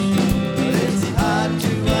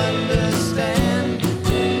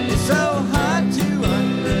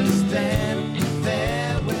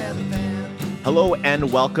Hello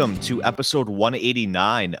and welcome to episode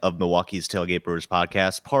 189 of Milwaukee's Tailgate Brewers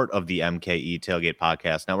podcast, part of the MKE Tailgate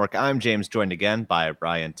Podcast Network. I'm James, joined again by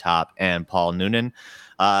Brian Topp and Paul Noonan.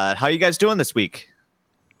 How are you guys doing this week?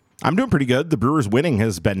 I'm doing pretty good. The Brewers winning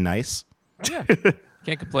has been nice. Yeah,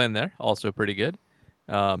 can't complain there. Also pretty good.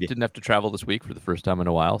 Didn't have to travel this week for the first time in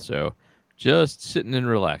a while, so just sitting and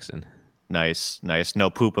relaxing. Nice. No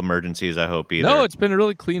poop emergencies, I hope, either. No, it's been a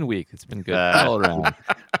really clean week. It's been good all around.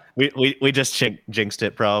 We just jinxed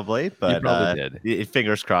it probably, but you probably did.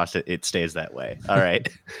 Fingers crossed it stays that way. All right.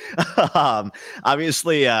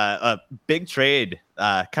 Obviously, a big trade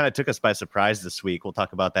kind of took us by surprise this week. We'll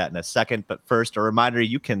talk about that in a second. But first, a reminder,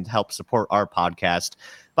 you can help support our podcast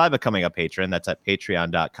by becoming a patron. That's at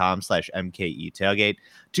patreon.com/MKE Tailgate.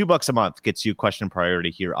 $2 a month gets you question priority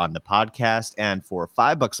here on the podcast. And for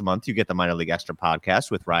 $5 a month, you get the Minor League Extra podcast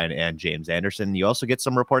with Ryan and James Anderson. You also get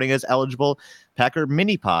some reporting as eligible Packer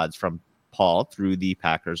mini pods from Paul through the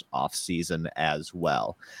Packers off season as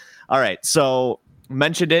well. All right. So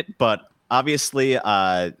mentioned it, but obviously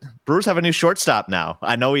Brewers have a new shortstop now.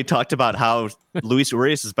 I know we talked about how Luis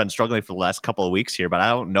Urias has been struggling for the last couple of weeks here, but I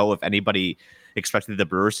don't know if anybody expected the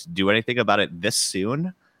Brewers to do anything about it this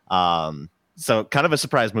soon. So kind of a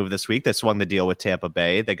surprise move this week. They swung the deal with Tampa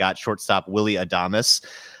Bay. They got shortstop Willy Adames,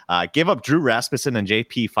 gave up Drew Rasmussen and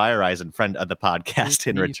JP Feyereisen, friend of the podcast,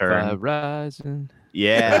 in return. Feyereisen.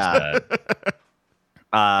 Yeah.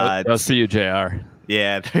 That was for you, JR.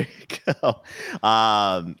 Yeah, there you go.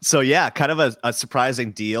 So yeah, kind of a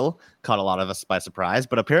surprising deal. Caught a lot of us by surprise,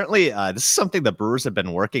 but apparently this is something the Brewers have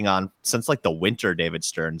been working on since like the winter. David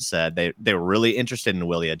Stern said they were really interested in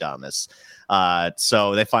Willy Adames.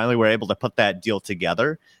 So they finally were able to put that deal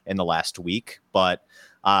together in the last week, but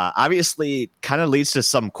obviously kind of leads to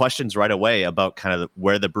some questions right away about kind of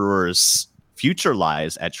where the Brewers' future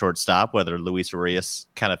lies at shortstop, whether Luis Urias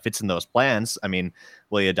kind of fits in those plans. I mean,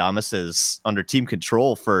 Willy Adames is under team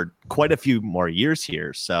control for quite a few more years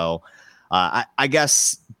here. So I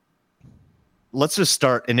guess let's just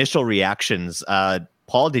start initial reactions.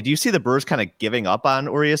 Paul, did you see the Brewers kind of giving up on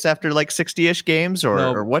Urias after like 60-ish games,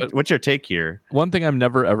 or what's your take here? One thing I'm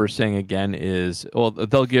never ever saying again is, well,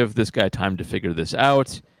 they'll give this guy time to figure this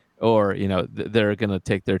out, or they're going to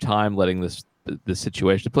take their time letting this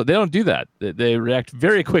situation play. They don't do that. They react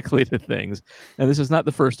very quickly to things, and this is not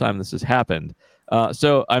the first time this has happened.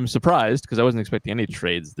 So I'm surprised because I wasn't expecting any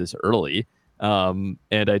trades this early, and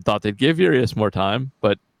I thought they'd give Urias more time,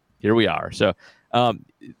 but here we are. So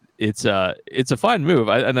it's a fine move,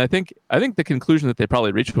 I think the conclusion that they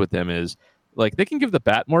probably reached with him is like they can give the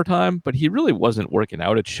bat more time, but he really wasn't working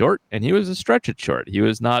out at short, and he was a stretch at short. He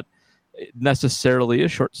was not necessarily a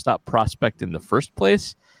shortstop prospect in the first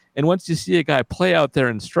place. And once you see a guy play out there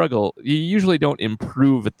and struggle, you usually don't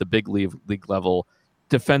improve at the big league level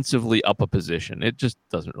defensively up a position. It just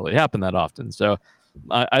doesn't really happen that often. So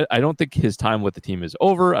I don't think his time with the team is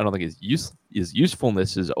over. I don't think his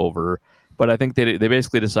usefulness is over. But I think they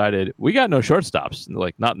basically decided we got no shortstops,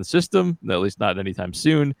 like not in the system, at least not anytime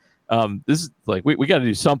soon. This is like we got to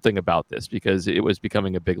do something about this because it was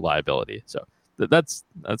becoming a big liability. So that's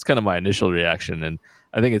kind of my initial reaction, and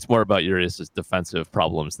I think it's more about Urias' defensive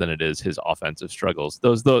problems than it is his offensive struggles.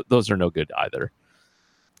 Those are no good either.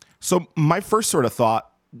 So my first sort of thought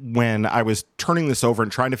when I was turning this over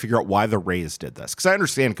and trying to figure out why the Rays did this, because I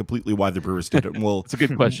understand completely why the Brewers did it, and it's a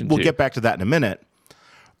good question. We'll get back to that in a minute.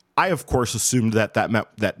 I, of course, assumed that meant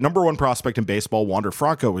that number one prospect in baseball, Wander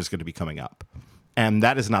Franco, was going to be coming up. And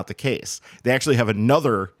that is not the case. They actually have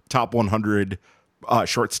another top 100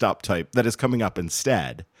 shortstop type that is coming up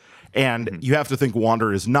instead. And you have to think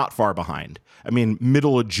Wander is not far behind. I mean,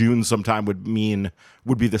 middle of June sometime would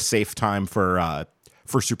be the safe time for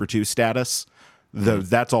Super 2 status.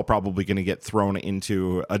 That's all probably going to get thrown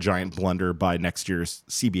into a giant blender by next year's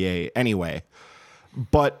CBA anyway.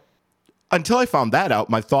 But until I found that out,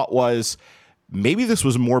 my thought was maybe this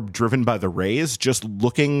was more driven by the Rays just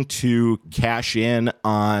looking to cash in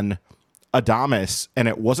on Adames, and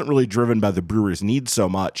it wasn't really driven by the Brewers' needs so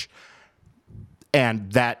much. And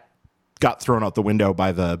that got thrown out the window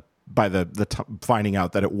by the finding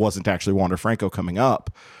out that it wasn't actually Wander Franco coming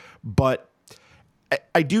up. But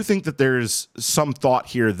I do think that there's some thought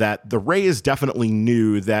here that the Rays definitely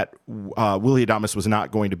knew that Willy Adames was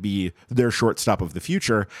not going to be their shortstop of the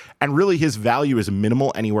future, and really his value is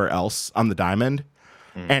minimal anywhere else on the diamond.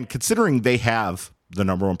 And considering they have the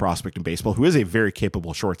number one prospect in baseball, who is a very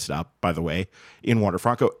capable shortstop, by the way, in Wander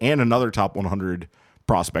Franco, and another top 100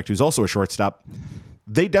 prospect who's also a shortstop,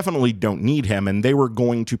 they definitely don't need him, and they were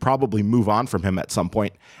going to probably move on from him at some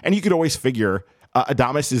point. And you could always figure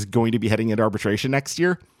Adames is going to be heading into arbitration next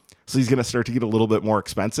year. So he's going to start to get a little bit more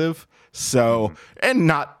expensive. So, and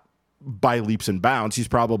not by leaps and bounds. He's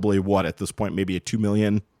probably at this point, maybe a $2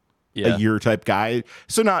 million a year type guy.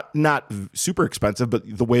 So not super expensive,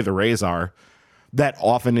 but the way the Rays are, that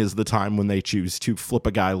often is the time when they choose to flip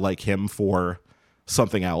a guy like him for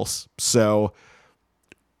something else. So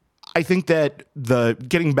I think that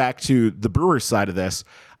getting back to the Brewers side of this,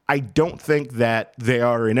 I don't think that they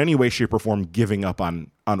are in any way, shape, or form giving up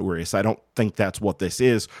on Urias. I don't think that's what this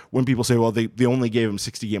is. When people say, well, they only gave him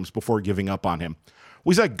 60 games before giving up on him.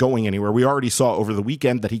 Well, he's not going anywhere. We already saw over the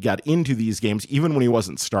weekend that he got into these games, even when he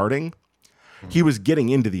wasn't starting. He was getting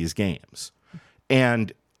into these games.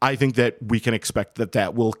 And I think that we can expect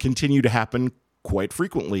that will continue to happen quite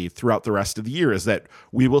frequently throughout the rest of the year, is that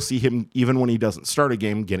we will see him, even when he doesn't start a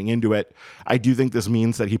game, getting into it. I do think this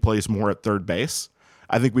means that he plays more at third base.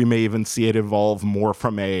 I think we may even see it evolve more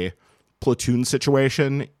from a platoon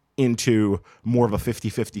situation into more of a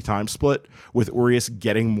 50-50 time split, with Urias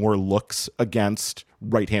getting more looks against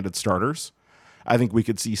right-handed starters. I think we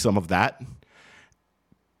could see some of that,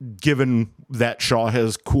 given that Shaw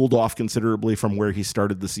has cooled off considerably from where he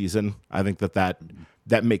started the season. I think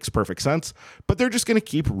that makes perfect sense. But they're just going to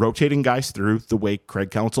keep rotating guys through the way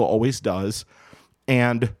Craig Counsell always does.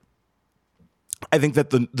 And I think that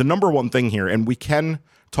the number one thing here, and we can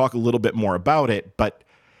talk a little bit more about it, but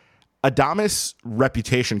Adames'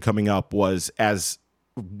 reputation coming up was, as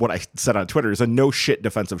what I said on Twitter, is a no shit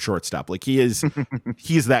defensive shortstop. Like he's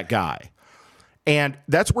that guy. And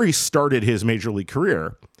that's where he started his major league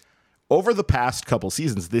career. Over the past couple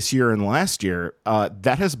seasons, this year and last year,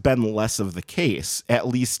 that has been less of the case, at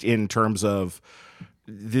least in terms of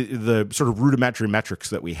the sort of rudimentary metrics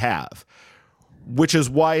that we have, which is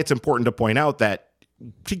why it's important to point out that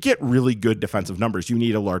to get really good defensive numbers, you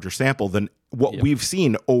need a larger sample than what we've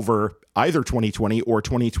seen over either 2020 or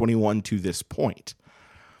 2021 to this point.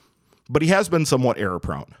 But he has been somewhat error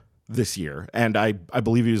prone this year, and I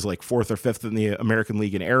believe he was like 4th or 5th in the American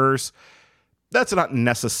League in errors. That's not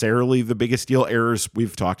necessarily the biggest deal. Errors,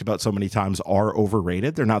 we've talked about so many times, are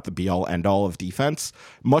overrated. They're not the be-all, end-all of defense.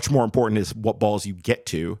 Much more important is what balls you get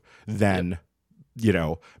to than,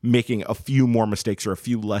 making a few more mistakes or a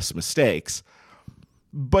few less mistakes.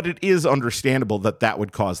 But it is understandable that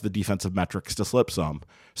would cause the defensive metrics to slip some.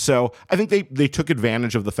 So I think they took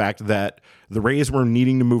advantage of the fact that the Rays were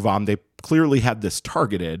needing to move on. They clearly had this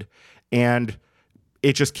targeted, and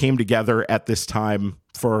it just came together at this time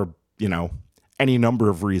for, any number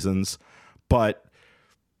of reasons. But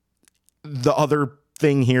the other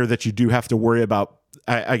thing here that you do have to worry about,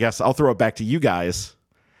 I guess I'll throw it back to you guys.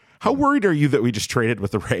 How worried are you that we just traded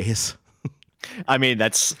with the Rays? I mean,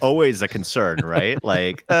 that's always a concern, right?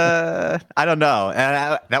 Like, I don't know.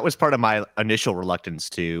 And that was part of my initial reluctance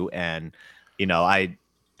too. And, I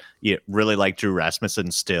really like Drew Rasmussen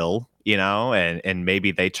still, and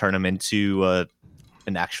maybe they turn him into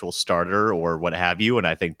an actual starter or what have you. And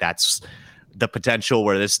I think that's the potential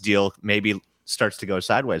where this deal maybe starts to go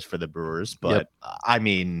sideways for the Brewers. But I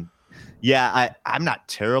mean, I'm not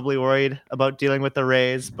terribly worried about dealing with the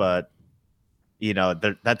Rays, but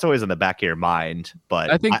that's always in the back of your mind.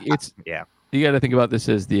 But I think you got to think about this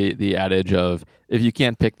as the adage of, if you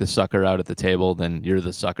can't pick the sucker out at the table, then you're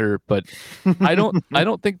the sucker. But I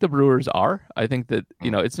don't think the Brewers are. I think that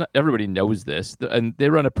it's not, everybody knows this, and they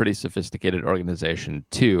run a pretty sophisticated organization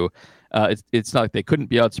too. It's not like they couldn't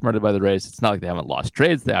be outsmarted by the Rays. It's not like they haven't lost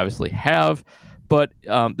trades. They obviously have, but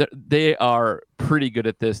they are pretty good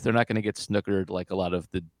at this. They're not going to get snookered like a lot of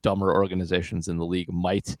the dumber organizations in the league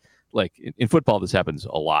might. Like in football, this happens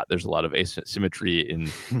a lot. There's a lot of asymmetry in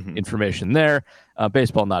information there.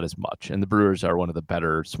 Baseball, not as much. And the Brewers are one of the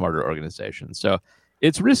better, smarter organizations. So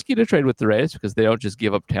it's risky to trade with the Rays because they don't just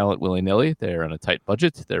give up talent willy-nilly. They're on a tight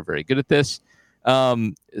budget. They're very good at this.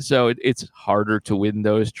 So it's harder to win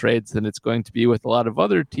those trades than it's going to be with a lot of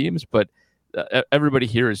other teams. But everybody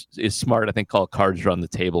here is smart. I think all cards are on the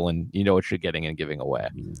table, and you know what you're getting and giving away.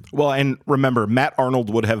 Well, and remember, Matt Arnold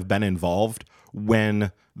would have been involved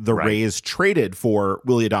when the Rays traded for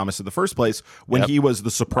Willy Adames in the first place, when he was the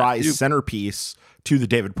surprise centerpiece to the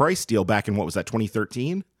David Price deal back in, what was that,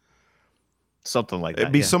 2013? Something like that.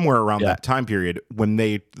 It'd be somewhere around that time period when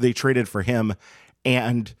they traded for him.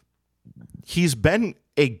 And he's been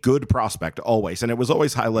a good prospect always. And it was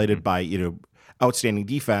always highlighted by, outstanding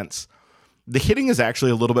defense. The hitting is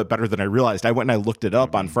actually a little bit better than I realized. I went and I looked it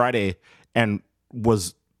up on Friday and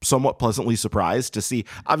was somewhat pleasantly surprised to see.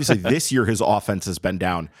 Obviously, this year his offense has been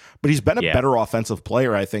down, but he's been a better offensive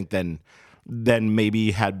player, I think, than maybe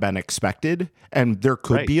had been expected. And there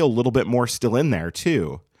could be a little bit more still in there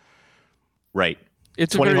too. Right.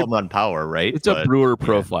 it's 20 home run power, right? It's a Brewer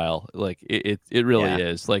profile. Like it really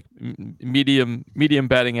is. Like medium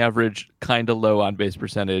batting average, kind of low on base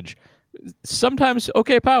percentage, sometimes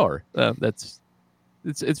okay power.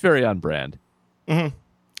 It's very on brand. Mm-hmm.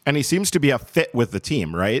 And he seems to be a fit with the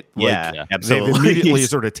team, right? Yeah, absolutely. They've immediately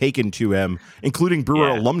sort of taken to him, including Brewer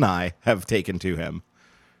alumni have taken to him.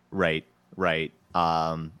 Right.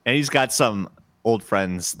 And he's got some old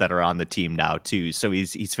friends that are on the team now too, so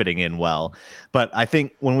he's fitting in well. But I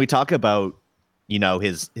think when we talk about, you know,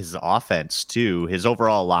 his offense too, his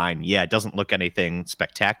overall line, it doesn't look anything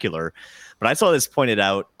spectacular. But I saw this pointed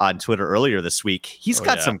out on Twitter earlier this week. He's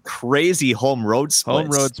got some crazy home road splits.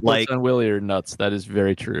 Home road splits on Willie are nuts. That is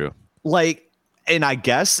very true. Like, and I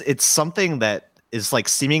guess it's something that is like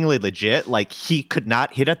seemingly legit. Like, he could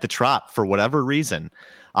not hit at the Trop for whatever reason.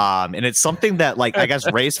 And it's something that, like, I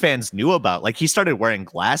guess Rays fans knew about. Like, he started wearing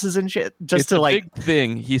glasses and shit just to like big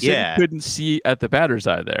thing. He said he couldn't see at the batter's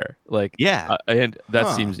eye there. Like, and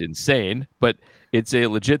that seems insane, but it's a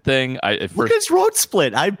legit thing. Look at his road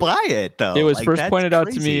split. I buy it though. It was like, first pointed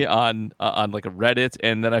out to me on like a Reddit,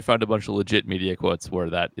 and then I found a bunch of legit media quotes where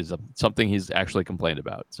that is something he's actually complained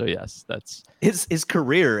about. So yes, that's his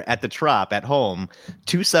career at the Trop at home: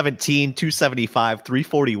 217, 275,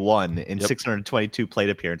 341 in 622 plate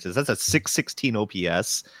appearances. That's a 616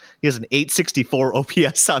 OPS. He has an 864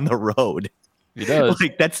 OPS on the road. He does.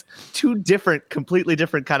 Like, that's two completely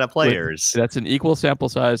different kind of players. That's an equal sample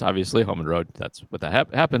size. Obviously, home and road. That's what that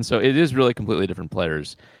happens. So it is really completely different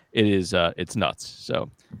players. It is. It's nuts. So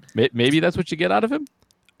maybe that's what you get out of him.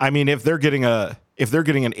 I mean, if they're getting an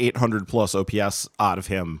 800 plus OPS out of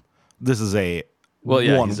him, this is a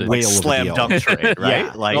one whale slam dunk trade,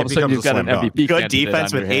 right? Like, all of a sudden you've got an MVP. Good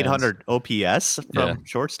defense with 800 OPS from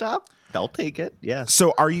shortstop. They'll take it. Yeah.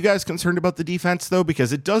 So are you guys concerned about the defense, though?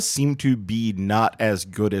 Because it does seem to be not as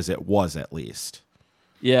good as it was, at least.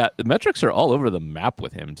 Yeah, the metrics are all over the map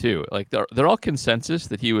with him, too. Like, they're all consensus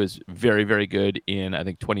that he was very, very good in, I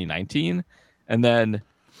think, 2019. And then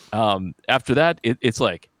after that, it's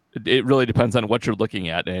like, it really depends on what you're looking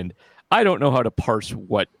at. And I don't know how to parse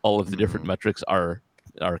what all of the different metrics are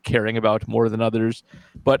caring about more than others.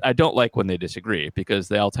 But I don't like when they disagree, because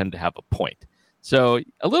they all tend to have a point. So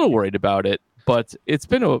a little worried about it, but it's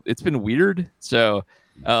been weird. So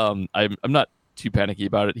I'm not too panicky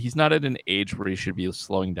about it. He's not at an age where he should be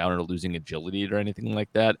slowing down or losing agility or anything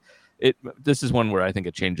like that. This is one where I think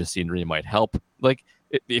a change of scenery might help. Like,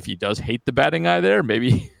 if he does hate the batting eye there,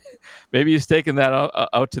 maybe he's taking that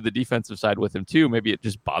out to the defensive side with him too. Maybe it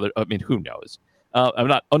just bothered. I mean, who knows? I'm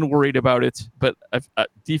not unworried about it, but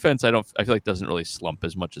defense I feel like doesn't really slump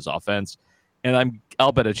as much as offense. And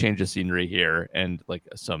I'll bet a change of scenery here and like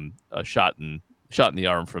some shot in the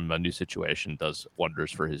arm from a new situation does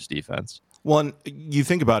wonders for his defense. Well, and you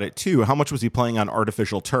think about it too. How much was he playing on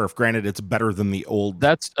artificial turf? Granted, it's better than the old.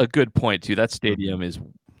 That's a good point too. That stadium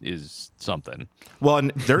is something. Well,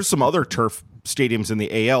 and there's some other turf stadiums in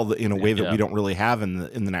the AL in a way that we don't really have in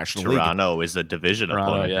the National League. Toronto is a division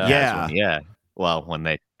opponent. Yeah. Well, when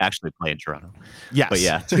they actually play in Toronto. Yes. But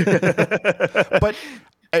yeah. But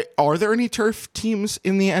are there any turf teams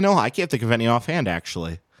in the NL? I can't think of any offhand,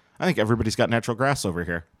 actually. I think everybody's got natural grass over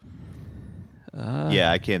here.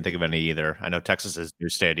 I can't think of any either. I know Texas's new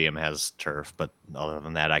stadium has turf, but other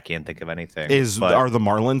than that, I can't think of anything. Are the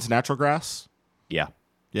Marlins natural grass? Yeah.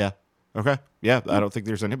 Yeah. Okay. Yeah, I don't think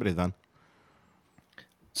there's anybody then.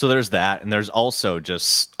 So there's that, and there's also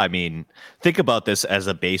just, I mean, think about this as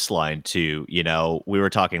a baseline too. You know, we were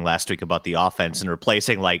talking last week about the offense and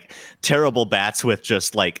replacing like terrible bats with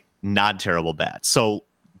just like non-terrible bats. So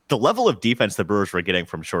the level of defense the Brewers were getting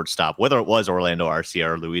from shortstop, whether it was Orlando Arcia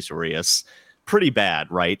or Luis Urias, pretty bad,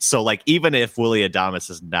 right? So like, even if Willie Adames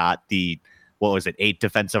is not the 8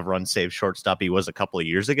 defensive run save shortstop he was a couple of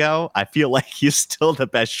years ago, I feel like he's still the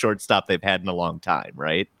best shortstop they've had in a long time,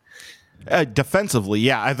 right? Defensively,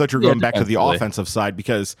 yeah. I thought you were going back to the offensive side,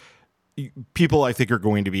 because people, I think, are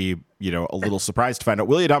going to be, a little surprised to find out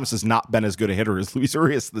Willie Adames has not been as good a hitter as Luis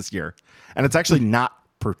Urias this year. And it's actually not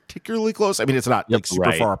particularly close. I mean, it's not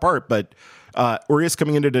super far apart, but Urias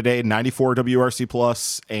coming into today, 94 WRC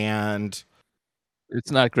plus, and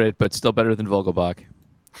it's not great, but still better than Vogelbach.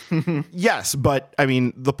 Yes, but I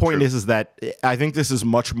mean, the point is that I think this is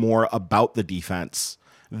much more about the defense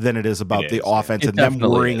than it is about the offense and them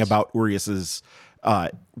worrying about Urias's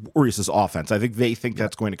offense. I think they think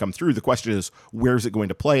that's going to come through. The question is, where is it going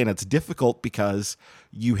to play? And it's difficult because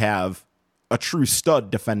you have a true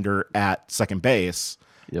stud defender at second base.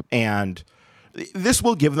 Yep. And this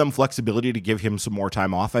will give them flexibility to give him some more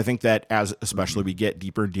time off. I think that especially we get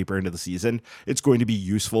deeper and deeper into the season, it's going to be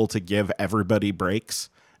useful to give everybody breaks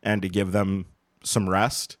and to give them some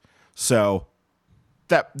rest. So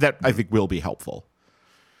that I think will be helpful.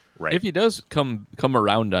 Right. If he does come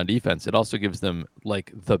around on defense, it also gives them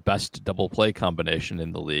like the best double play combination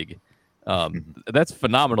in the league. That's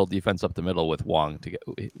phenomenal defense up the middle with Wong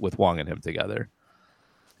and him together.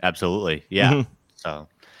 Absolutely. Yeah. So,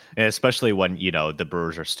 and especially when, the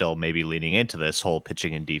Brewers are still maybe leaning into this whole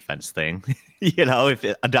pitching and defense thing, if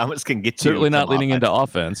Adames can get certainly not leaning into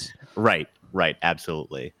offense. Right.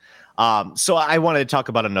 Absolutely. So I wanted to talk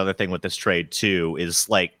about another thing with this trade too, is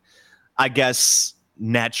like, I guess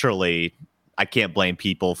naturally, I can't blame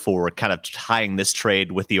people for kind of tying this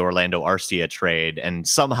trade with the Orlando Arcia trade. And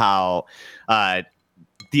somehow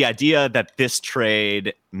the idea that this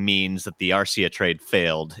trade means that the Arcia trade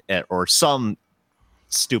failed, or some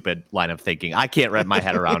stupid line of thinking. I can't wrap my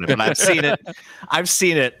head around it, but I've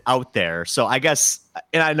seen it out there. So I guess,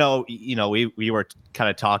 and I know, we were kind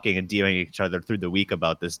of talking and dealing with each other through the week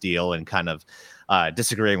about this deal and kind of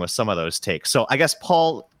disagreeing with some of those takes. So I guess,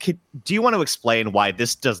 Paul, do you want to explain why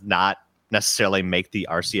this does not necessarily make the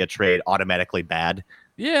Arcia trade automatically bad?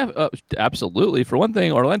 Yeah, absolutely. For one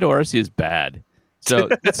thing, Orlando Arcia is bad. So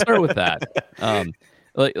let's start with that.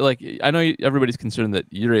 Like I know everybody's concerned that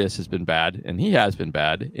Urias has been bad, and he has been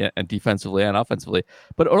bad, and defensively and offensively.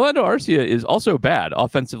 But Orlando Arcia is also bad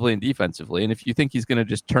offensively and defensively. And if you think he's going to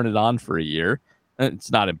just turn it on for a year,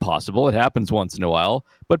 it's not impossible. It happens once in a while,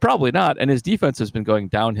 but probably not. And his defense has been going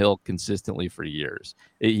downhill consistently for years.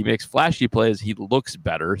 He makes flashy plays. He looks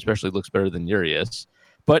better, especially looks better than Urias.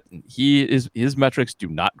 But his metrics do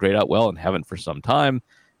not grade out well and haven't for some time.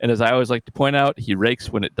 And as I always like to point out, he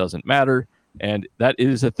rakes when it doesn't matter. And that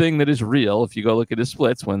is a thing that is real. If you go look at his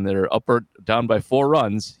splits, when they're up or down by 4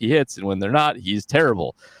 runs, he hits. And when they're not, he's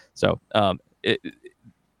terrible. So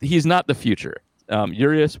he's not the future.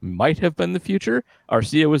 Urias might have been the future.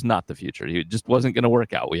 Arcia was not the future. He just wasn't going to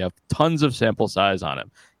work out. We have tons of sample size on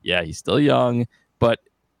him. Yeah, he's still young, but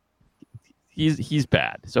he's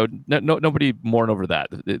bad. So nobody mourn over that.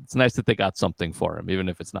 It's nice that they got something for him, even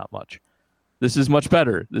if it's not much. This is much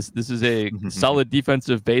better. This is a solid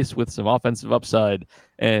defensive base with some offensive upside,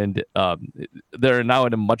 and they're now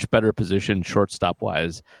in a much better position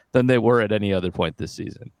shortstop-wise than they were at any other point this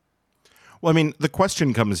season. Well, I mean, the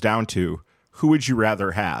question comes down to, who would you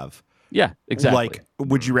rather have? Yeah, exactly. Like,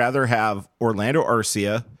 would you rather have Orlando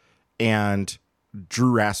Arcia and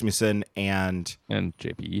Drew Rasmussen and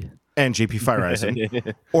JP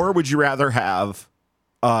Feyereisen, or would you rather have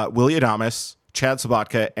Willy Adames, Chad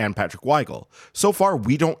Sobotka, and Patrick Weigel? So far,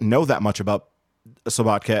 we don't know that much about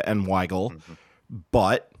Sobotka and Weigel,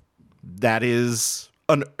 but that is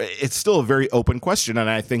it's still a very open question, and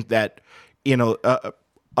I think that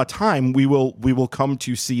a time we will come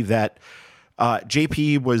to see that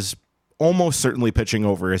JP was almost certainly pitching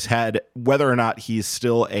over his head. Whether or not he's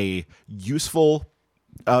still a useful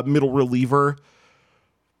middle reliever,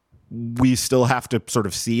 we still have to sort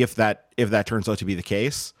of see if that turns out to be the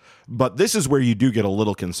case. But this is where you do get a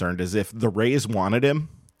little concerned, as if the Rays wanted him.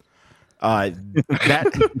 That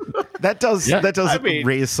does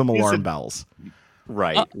raise some alarm bells.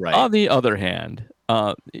 Right. On the other hand,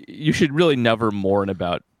 you should really never mourn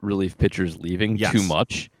about relief pitchers leaving too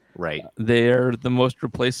much. Right. They're the most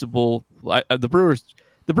replaceable. The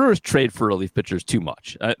Brewers trade for relief pitchers too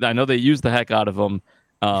much. I know they use the heck out of them,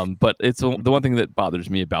 but it's the one thing that bothers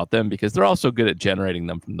me about them, because they're also good at generating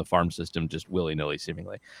them from the farm system just willy-nilly,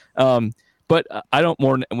 seemingly. But I don't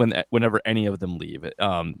mourn whenever any of them leave.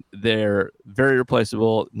 They're very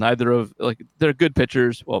replaceable. They're good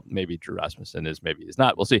pitchers. Well, maybe Drew Rasmussen is, maybe he's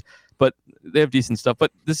not. We'll see. But they have decent stuff.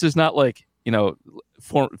 But this is not like,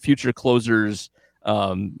 for future closers,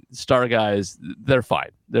 star guys. They're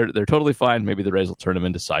fine. They're totally fine. Maybe the Rays will turn them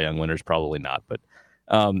into Cy Young winners. Probably not. But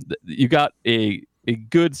you got a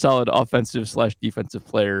good, solid offensive/defensive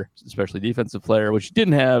player, especially defensive player, which you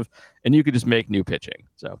didn't have, and you could just make new pitching.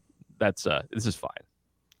 So this is fine.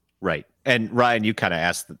 Right. And Ryan, you kind of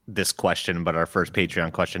asked this question, but our first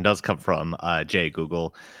Patreon question does come from Jay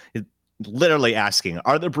Google. Literally asking,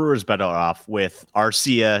 are the Brewers better off with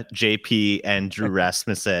Arcia, JP, and Drew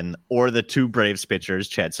Rasmussen, or the 2 Braves pitchers,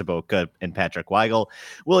 Chad Sobotka and Patrick Weigel,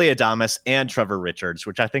 Willy Adames, and Trevor Richards,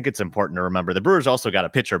 which I think it's important to remember. The Brewers also got a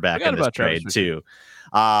pitcher back in this trade too.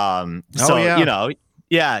 So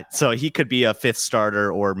he could be a 5th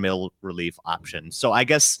starter or middle relief option. So I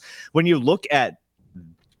guess when you look at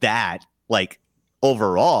that, like,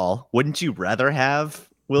 overall, wouldn't you rather have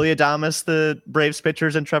Willy Adames, the Braves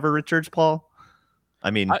pitchers, and Trevor Richards, Paul?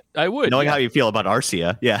 I mean, I would, knowing how you feel about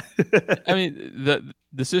Arcia. Yeah. I mean,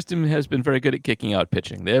 the system has been very good at kicking out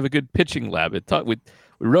pitching. They have a good pitching lab. We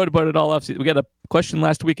we wrote about it all off. We got a question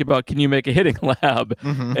last week about can you make a hitting lab,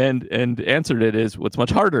 and answered it is it's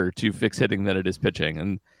much harder to fix hitting than it is pitching.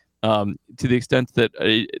 And to the extent that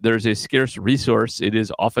there's a scarce resource, it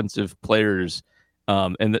is offensive players,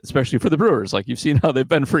 and especially for the Brewers, like you've seen how they've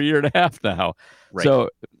been for a year and a half now. Right. So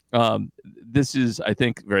this is, I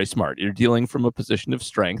think, very smart. You're dealing from a position of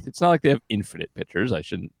strength. It's not like they have infinite pitchers. I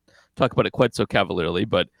shouldn't talk about it quite so cavalierly,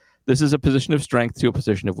 but this is a position of strength to a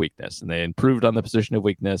position of weakness, and they improved on the position of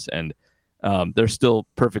weakness, and they're still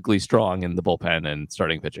perfectly strong in the bullpen and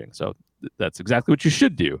starting pitching. So that's exactly what you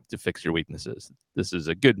should do to fix your weaknesses. This is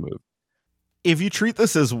a good move. If you treat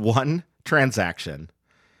this as one transaction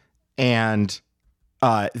and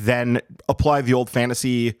then apply the old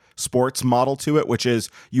fantasy sports model to it, which is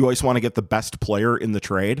you always want to get the best player in the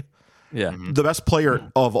trade. Yeah. The best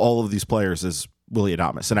player of all of these players is Willy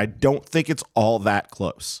Adames, and I don't think it's all that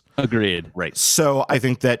close. Agreed. Right. So I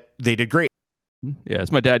think that they did great. Yeah,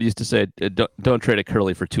 as my dad used to say, don't trade a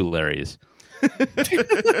Curly for two Larrys.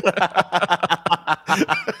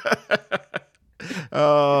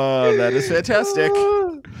 Oh, that is fantastic.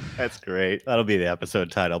 That's great. That'll be the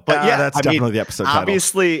episode title. But that's definitely the episode title.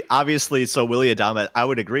 Obviously, so Willy Adames, I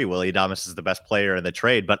would agree Willy Adames is the best player in the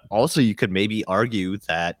trade, but also you could maybe argue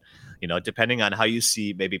that, depending on how you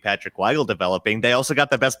see maybe Patrick Weigel developing, they also got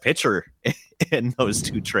the best pitcher in those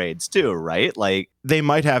two trades too, right? Like they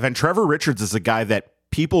might have. And Trevor Richards is a guy that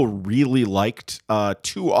people really liked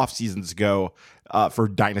 2 off seasons ago for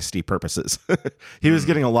dynasty purposes. He was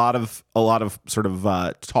getting a lot of sort of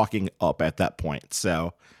talking up at that point.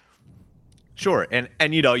 So sure. And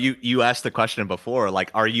you asked the question before, like,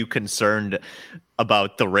 are you concerned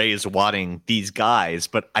about the Rays wanting these guys?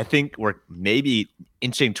 But I think we're maybe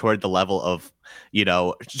inching toward the level of,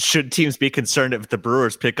 should teams be concerned if the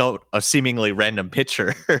Brewers pick out a seemingly random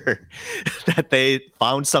pitcher that they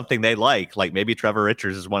found something they like maybe Trevor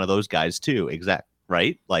Richards is one of those guys too.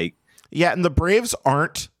 Right? Like, yeah. And the Braves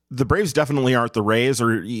definitely aren't the Rays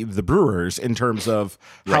or the Brewers in terms of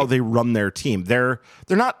how they run their team. They're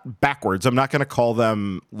not backwards. I'm not going to call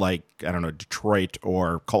them like, I don't know, Detroit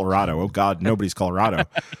or Colorado. Oh God, nobody's Colorado.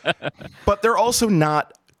 But they're also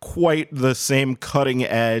not quite the same cutting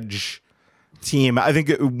edge team. I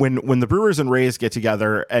think when the Brewers and Rays get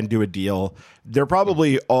together and do a deal, they're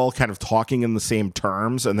probably all kind of talking in the same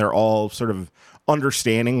terms, and they're all sort of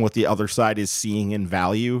understanding what the other side is seeing in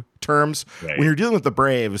value terms. Right. When you're dealing with the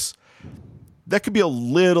Braves, that could be a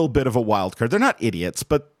little bit of a wild card. They're not idiots,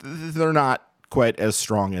 but they're not quite as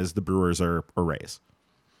strong as the Brewers or Rays.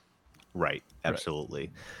 Right.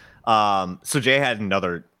 Absolutely. Right. So Jay had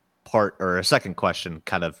another part or a second question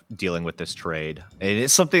kind of dealing with this trade. And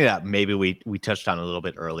it's something that maybe we touched on a little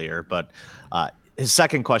bit earlier, but his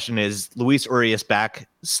second question is Luis Urias back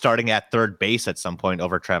starting at third base at some point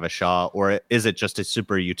over Travis Shaw, or is it just a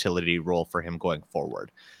super utility role for him going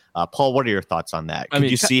forward? Paul, what are your thoughts on that? Could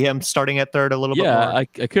you see him starting at third a little bit more? Yeah, I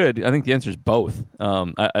could. I think the answer is both.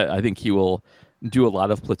 I think he will do a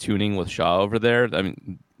lot of platooning with Shaw over there. I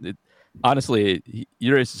mean, honestly,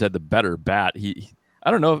 Urias has had the better bat. I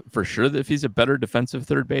don't know for sure that if he's a better defensive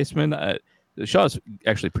third baseman. Shaw's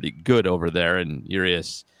actually pretty good over there, and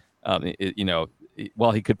Urias,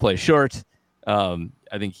 while he could play short, I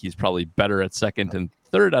think he's probably better at second and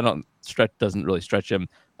third. Doesn't really stretch him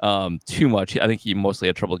too much. I think he mostly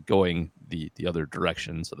had trouble going the other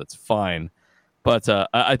direction, so that's fine. But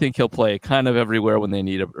I think he'll play kind of everywhere when they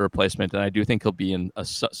need a replacement, and I do think he'll be in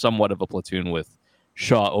somewhat of a platoon with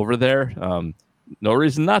Shaw over there. No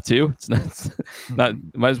reason not to. It's not.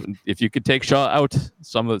 If you could take Shaw out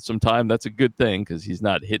some time, that's a good thing because he's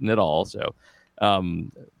not hitting at all. So,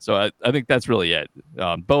 I think that's really it.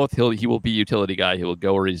 Both he will be utility guy. He will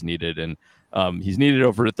go where he's needed, and he's needed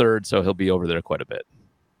over at third, so he'll be over there quite a bit.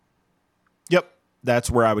 Yep,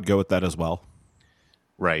 that's where I would go with that as well.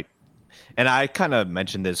 Right. And I kind of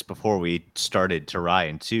mentioned this before we started to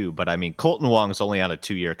Ryan too, but I mean, Colton Wong's only on a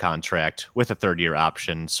 2-year contract with a 3rd-year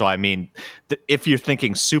option. So, I mean, if you're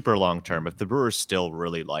thinking super long-term, if the Brewers still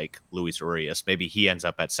really like Luis Urias, maybe he ends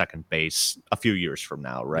up at second base a few years from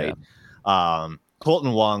now, right? Yeah.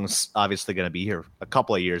 Colton Wong's obviously going to be here a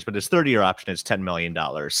couple of years, but his 3rd-year option is $10 million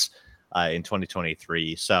in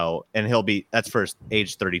 2023. So, and that's for his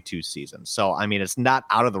age 32 season. So, I mean, it's not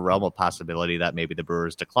out of the realm of possibility that maybe the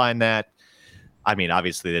Brewers decline that. I mean,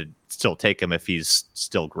 obviously they'd still take him if he's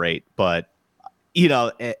still great, but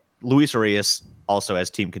Luis Urias also has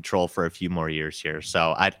team control for a few more years here.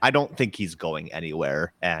 So I don't think he's going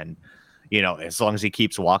anywhere. And, as long as he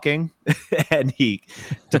keeps walking and he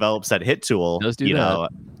develops that hit tool,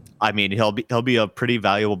 I mean, he'll be a pretty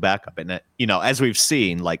valuable backup. And as we've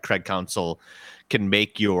seen, like Craig Counsell can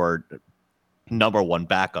make your number one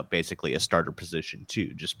backup, basically a starter position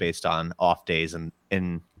too, just based on off days.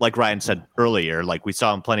 And like Ryan said earlier, like we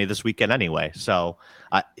saw him plenty this weekend anyway. So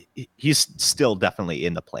he's still definitely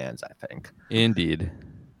in the plans, I think. Indeed.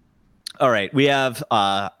 All right. We have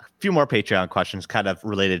a few more Patreon questions kind of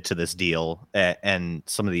related to this deal and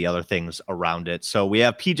some of the other things around it. So we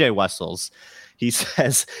have PJ Wessels. He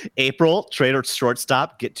says, April, trade a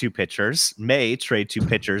shortstop, get 2 pitchers. May, trade 2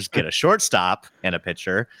 pitchers, get a shortstop and a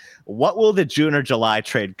pitcher. What will the June or July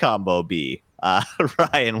trade combo be?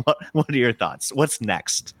 Ryan, what are your thoughts? What's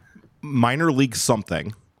next? Minor league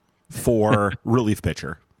something for relief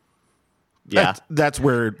pitcher. Yeah. That's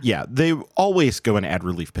where, they always go and add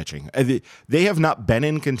relief pitching. They have not been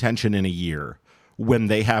in contention in a year when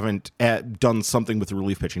they haven't done something with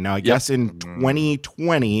relief pitching. Now, I guess in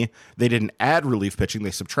 2020, they didn't add relief pitching,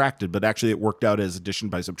 they subtracted, but actually it worked out as addition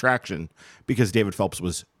by subtraction because David Phelps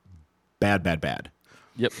was bad.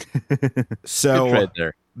 Yep. So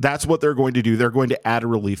that's what they're going to do. They're going to add a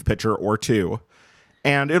relief pitcher or 2.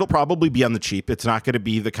 And it'll probably be on the cheap. It's not going to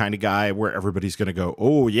be the kind of guy where everybody's going to go,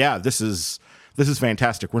 oh, yeah, this is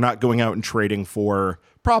fantastic. We're not going out and trading for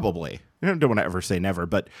probably. I don't want to ever say never,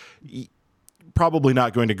 but probably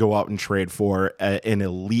not going to go out and trade for an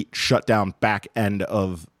elite shutdown back end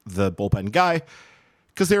of the bullpen guy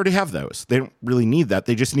because they already have those. They don't really need that.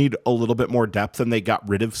 They just need a little bit more depth, and they got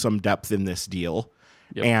rid of some depth in this deal.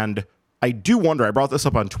 Yep. And I do wonder, I brought this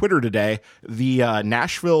up on Twitter today, the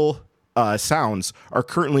Nashville Sounds are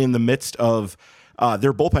currently in the midst of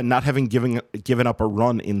their bullpen not having given up a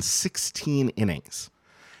run in 16 innings.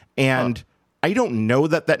 And I don't know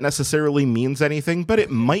that necessarily means anything, but it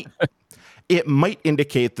might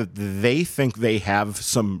indicate that they think they have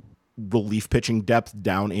some relief pitching depth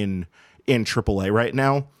down in AAA right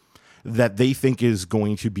now that they think is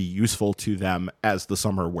going to be useful to them as the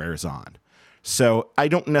summer wears on. So I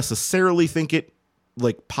don't necessarily think it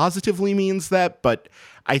like positively means that, but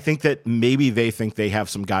I think that maybe they think they have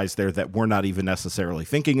some guys there that we're not even necessarily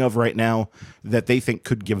thinking of right now that they think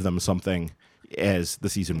could give them something as the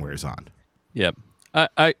season wears on. Yeah,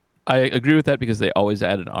 I agree with that because they always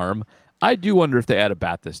add an arm. I do wonder if they add a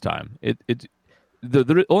bat this time.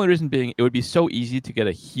 The only reason being it would be so easy to get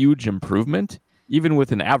a huge improvement even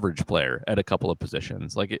with an average player at a couple of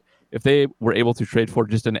positions. Like if they were able to trade for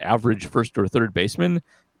just an average first or third baseman,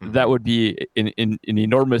 that would be an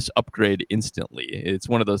enormous upgrade instantly. It's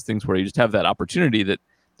one of those things where you just have that opportunity that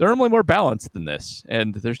they're normally more balanced than this,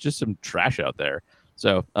 and there's just some trash out there.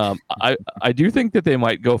 So I do think that they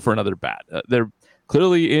might go for another bat. They're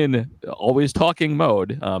clearly in always talking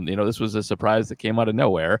mode. This was a surprise that came out of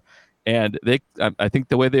nowhere. And I think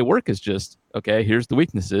the way they work is just, okay, here's the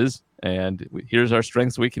weaknesses and here's our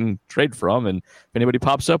strengths we can trade from. And if anybody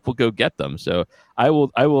pops up, we'll go get them. So I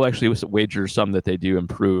will actually wager some that they do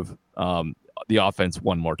improve the offense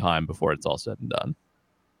one more time before it's all said and done.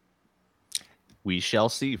 We shall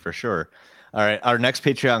see for sure. All right. Our next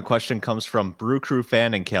Patreon question comes from Brew Crew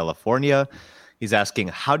fan in California. He's asking,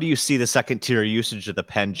 how do you see the second tier usage of the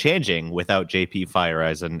pen changing without JP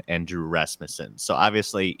Feyereisen and Drew Rasmussen? So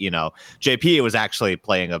obviously, JP was actually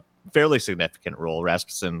playing a fairly significant role.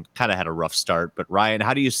 Rasmussen kind of had a rough start. But Ryan,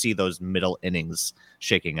 how do you see those middle innings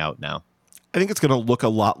shaking out now? I think it's going to look a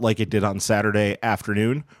lot like it did on Saturday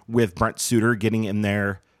afternoon with Brent Suter getting in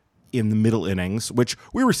there in the middle innings, which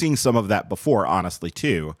we were seeing some of that before, honestly,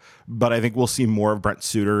 too. But I think we'll see more of Brent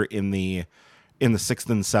Suter in the 6th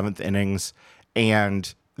and 7th innings.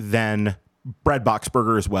 And then Brad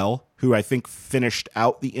Boxberger as well, who I think finished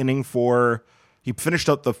out the inning he finished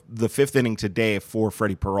out the 5th inning today for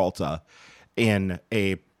Freddie Peralta in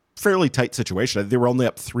a fairly tight situation. They were only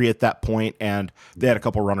up 3 at that point, and they had a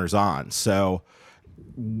couple runners on. So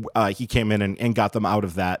he came in and got them out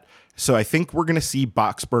of that. So I think we're going to see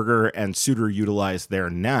Boxberger and Suter utilized there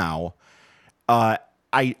now.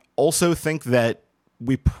 I also think that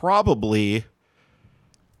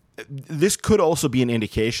this could also be an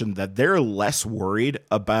indication that they're less worried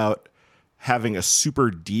about having a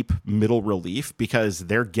super deep middle relief because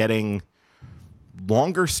they're getting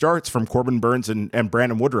longer starts from Corbin Burns and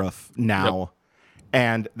Brandon Woodruff now. Yep.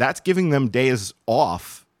 And that's giving them days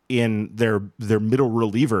off in their middle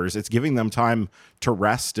relievers. It's giving them time to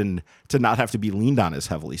rest and to not have to be leaned on as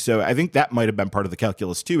heavily. So I think that might have been part of the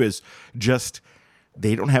calculus too, is just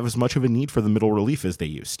they don't have as much of a need for the middle relief as they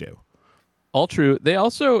used to. All true. They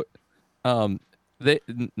also, they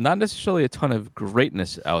not necessarily a ton of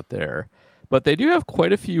greatness out there, but they do have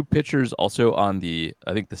quite a few pitchers also on the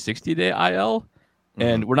 60-day IL,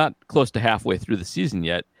 and we're not close to halfway through the season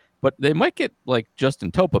yet. But they might get like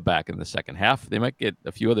Justin Topa back in the second half. They might get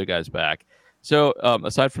a few other guys back. So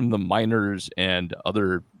aside from the minors and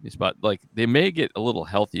other spot, like they may get a little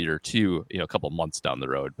healthier too, a couple months down the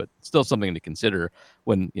road, but still something to consider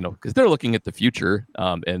when, because they're looking at the future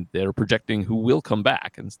and they're projecting who will come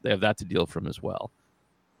back, and they have that to deal from as well.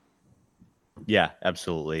 Yeah,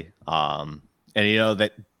 absolutely. And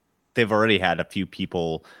that they've already had a few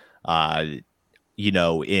people,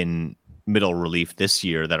 in middle relief this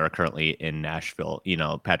year that are currently in Nashville.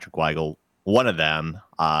 Patrick Weigel, one of them.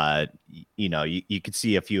 You could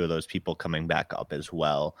see a few of those people coming back up as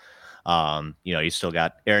well. You still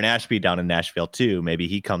got Aaron Ashby down in Nashville too. Maybe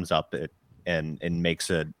he comes up and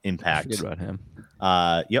makes an impact. Forget about him.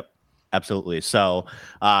 Yep. Absolutely. So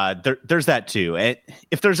there's that too. And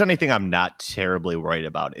if there's anything I'm not terribly worried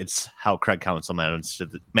about, it's how Craig Counsell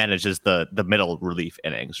manages the middle relief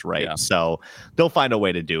innings, right? Yeah. So they'll find a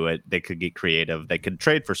way to do it. They could get creative. They could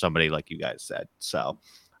trade for somebody like you guys said. So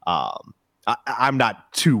I'm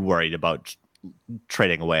not too worried about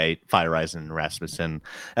trading away Feyereisen and Rasmussen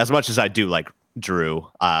as much as I do like Drew.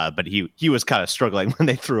 But he was kind of struggling when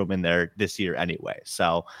they threw him in there this year anyway.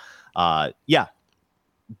 So yeah.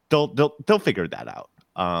 They'll figure that out.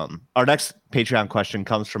 Our next Patreon question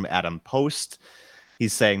comes from Adam Post.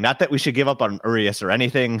 He's saying, not that we should give up on Urias or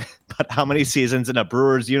anything, but how many seasons in a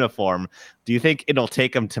Brewers uniform do you think it'll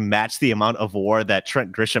take him to match the amount of WAR that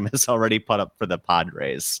Trent Grisham has already put up for the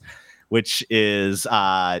Padres, which is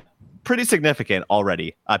pretty significant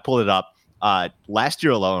already. I pulled it up. Last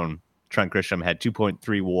year alone, Trent Grisham had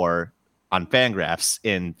 2.3 WAR on Fangraphs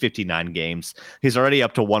in 59 games. He's already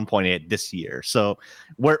up to 1.8 this year. So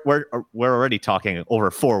we're already talking over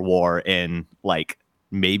 4 WAR in like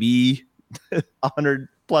maybe 100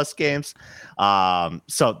 plus games.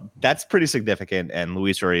 So that's pretty significant. And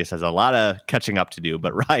Luis Urias has a lot of catching up to do.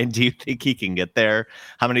 But Ryan, do you think he can get there?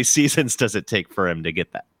 How many seasons does it take for him to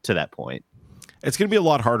get to that point? It's going to be a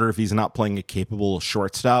lot harder if he's not playing a capable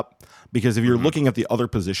shortstop, because if you're looking at the other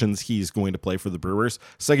positions he's going to play for the Brewers,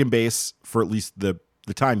 second base, for at least the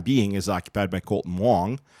time being, is occupied by Colton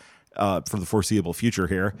Wong for the foreseeable future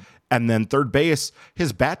here. And then third base,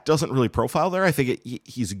 his bat doesn't really profile there. I think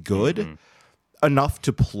he's good enough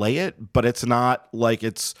to play it, but it's not like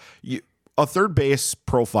it's a third base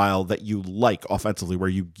profile that you like offensively where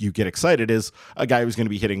you get excited is a guy who's going to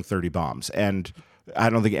be hitting 30 bombs. And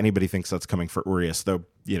I don't think anybody thinks that's coming for Urias, though,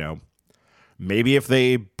 maybe if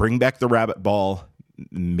they bring back the rabbit ball,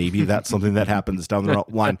 maybe that's something that happens down the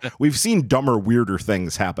line. We've seen dumber, weirder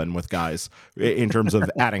things happen with guys in terms of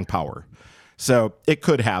adding power. So it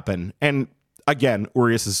could happen. And again,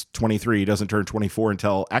 Urias is 23. He doesn't turn 24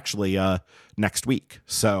 until actually next week.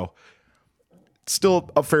 So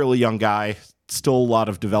still a fairly young guy, still a lot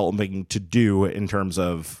of developing to do in terms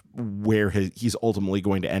of where he's ultimately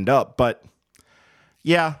going to end up. But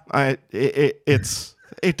yeah,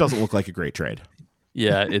 it doesn't look like a great trade.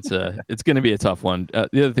 Yeah, it's going to be a tough one.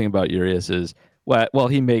 The other thing about Urias is, well,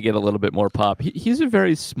 he may get a little bit more pop. He's a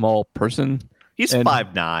very small person. He's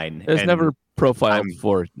 5'9". Has never profiled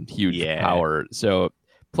for huge power. So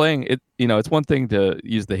playing it, it's one thing to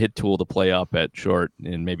use the hit tool to play up at short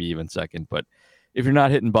and maybe even second, but if you're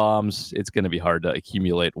not hitting bombs, it's going to be hard to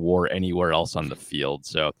accumulate WAR anywhere else on the field.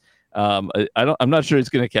 So I'm not sure he's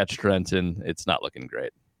going to catch Trent, and it's not looking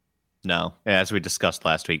great. No, as we discussed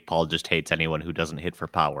last week, Paul just hates anyone who doesn't hit for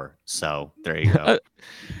power. So there you go.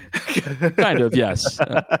 Kind of, yes.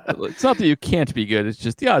 It's not that you can't be good. It's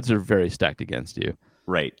just the odds are very stacked against you.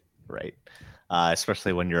 Right.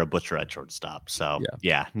 Especially when you're a butcher at shortstop. So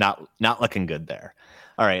yeah, not looking good there.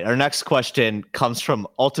 All right, our next question comes from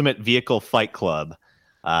Ultimate Vehicle Fight Club.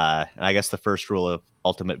 And I guess the first rule of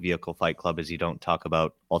Ultimate Vehicle Fight Club is you don't talk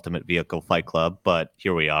about Ultimate Vehicle Fight Club, but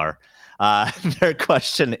here we are. Their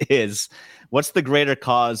question is, what's the greater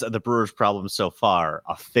cause of the Brewers' problems so far?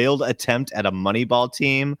 A failed attempt at a Moneyball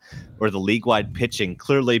team, or the league-wide pitching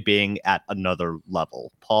clearly being at another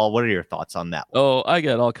level? Paul, what are your thoughts on that one? Oh, I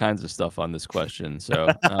got all kinds of stuff on this question.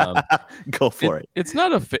 So go for it. It's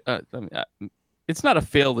not a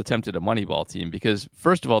failed attempt at a Moneyball team because,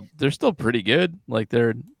 first of all, they're still pretty good. Like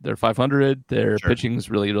they're 500. Their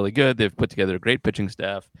pitching's really, really good. They've put together a great pitching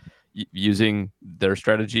staff using their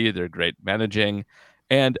strategy. They're great managing.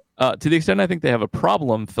 And to the extent I think they have a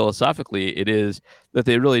problem philosophically, it is that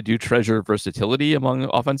they really do treasure versatility among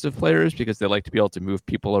offensive players because they like to be able to move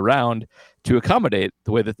people around to accommodate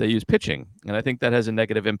the way that they use pitching. And I think that has a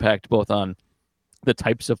negative impact both on the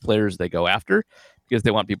types of players they go after because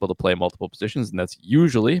they want people to play multiple positions. And that's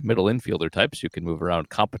usually middle infielder types who can move around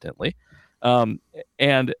competently.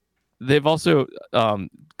 And they've also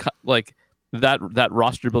that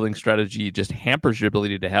roster building strategy just hampers your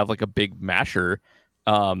ability to have like a big masher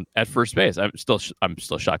at first base. I'm still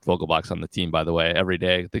shocked Vogelbach's on the team, by the way. Every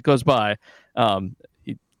day that goes by,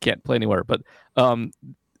 he can't play anywhere. But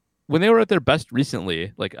when they were at their best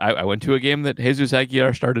recently, like I went to a game that Jesus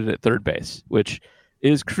Aguilar started at third base, which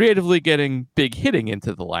is creatively getting big hitting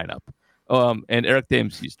into the lineup. And Eric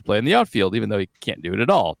Thames used to play in the outfield, even though he can't do it at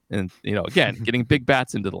all. And, again, getting big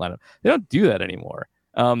bats into the lineup. They don't do that anymore.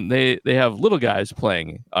 They have little guys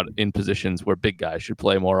playing in positions where big guys should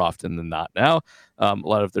play more often than not now. A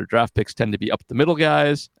lot of their draft picks tend to be up the middle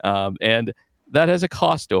guys, and that has a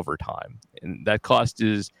cost over time. And that cost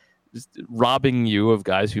is just robbing you of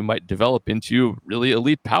guys who might develop into really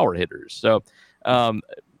elite power hitters. So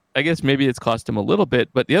I guess maybe it's cost them a little bit,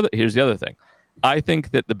 but here's the other thing. I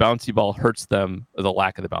think that the bouncy ball hurts them, or the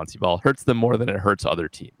lack of the bouncy ball hurts them more than it hurts other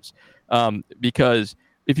teams. Because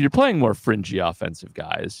if you're playing more fringy offensive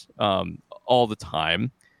guys all the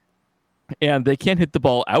time, and they can't hit the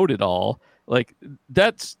ball out at all, like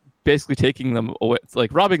that's basically taking them away,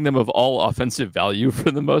 like robbing them of all offensive value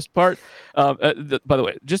for the most part. By the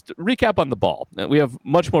way, just recap on the ball. We have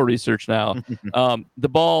much more research now. The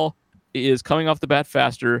ball is coming off the bat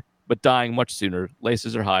faster, but dying much sooner.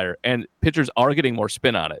 Laces are higher, and pitchers are getting more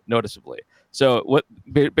spin on it noticeably. So what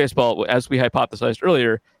baseball, as we hypothesized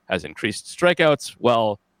earlier, has increased strikeouts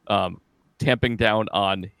while tamping down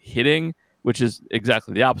on hitting, which is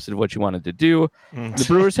exactly the opposite of what you wanted to do. The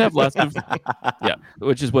Brewers have lots of,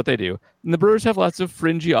 which is what they do. And the Brewers have lots of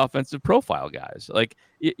fringy offensive profile guys. Like,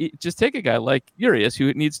 just take a guy like Urias,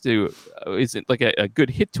 who needs to, is like a good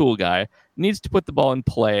hit tool guy, needs to put the ball in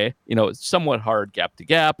play, somewhat hard gap to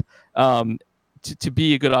gap, to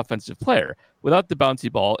be a good offensive player. Without the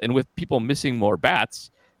bouncy ball and with people missing more bats,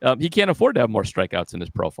 he can't afford to have more strikeouts in his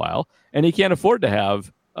profile, and he can't afford to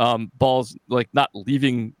have balls like not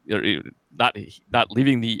leaving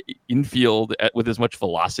the infield with as much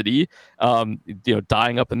velocity,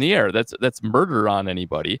 dying up in the air. That's murder on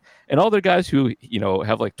anybody. And all the guys who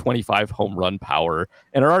have like 25 home run power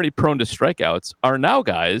and are already prone to strikeouts are now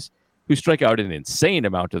guys who strike out an insane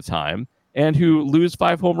amount of time and who lose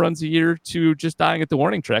 5 home runs a year to just dying at the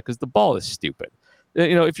warning track because the ball is stupid.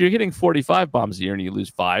 If you're hitting 45 bombs a year and you lose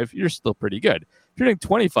 5, you're still pretty good. If you're hitting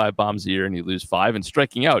 25 bombs a year and you lose 5 and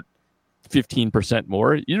striking out 15%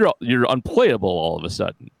 more, you're unplayable all of a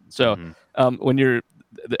sudden. So when you're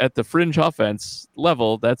at the fringe offense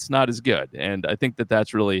level, that's not as good. And I think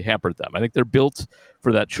that's really hampered them. I think they're built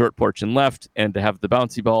for that short porch and left, and to have the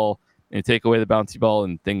bouncy ball and take away the bouncy ball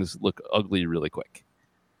and things look ugly really quick.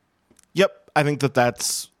 Yep. I think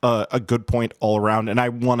that's a good point all around. And I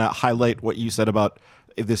want to highlight what you said about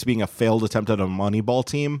this being a failed attempt at a Moneyball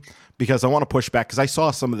team, because I want to push back, because I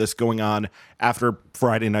saw some of this going on after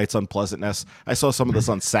Friday night's unpleasantness. I saw some of this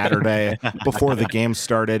on Saturday before the game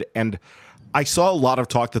started, and I saw a lot of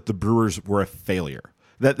talk that the Brewers were a failure,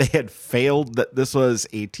 that they had failed, that this was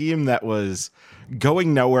a team that was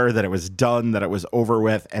going nowhere, that it was done, that it was over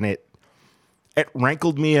with, and it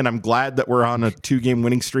rankled me, and I'm glad that we're on a 2-game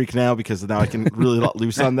winning streak now, because now I can really let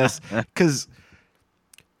loose on this, because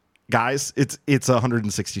guys, it's a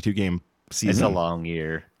 162 game season. It's a long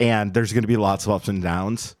year, and there's going to be lots of ups and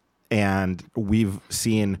downs, and we've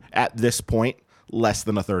seen at this point less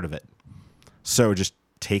than a third of it. So just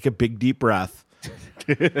take a big deep breath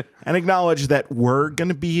and acknowledge that we're going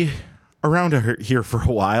to be around here for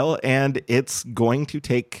a while, and it's going to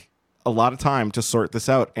take a lot of time to sort this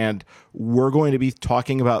out, and we're going to be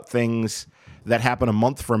talking about things that happen a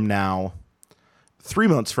month from now, 3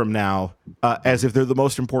 months from now, as if they're the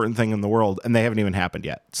most important thing in the world, and they haven't even happened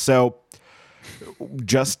yet. So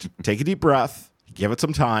just take a deep breath, give it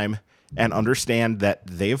some time, and understand that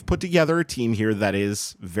they've put together a team here that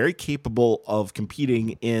is very capable of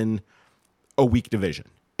competing in a weak division.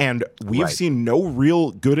 And we've seen no real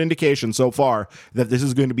good indication so far that this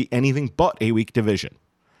is going to be anything but a weak division.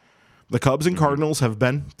 The Cubs and Cardinals have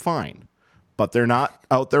been fine, but they're not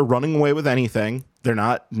out there running away with anything. They're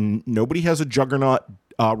not. Nobody has a juggernaut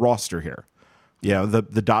roster here.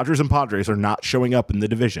 The Dodgers and Padres are not showing up in the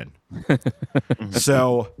division.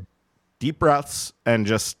 So deep breaths and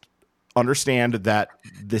just understand that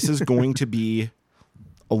this is going to be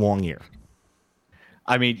a long year.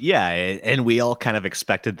 I mean, yeah, and we all kind of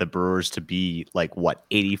expected the Brewers to be like,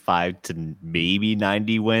 85 to maybe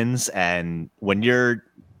 90 wins. And when you're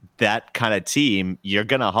that kind of team, you're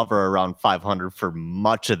going to hover around 500 for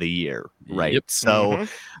much of the year, right? Yep. So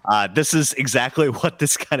this is exactly what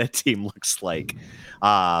this kind of team looks like.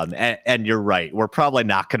 And you're right. We're probably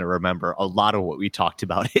not going to remember a lot of what we talked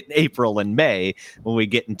about in April and May when we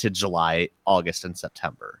get into July, August, and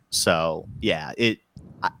September. So, yeah,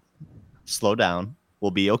 slow down.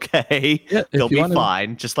 will be okay. Yeah, He'll be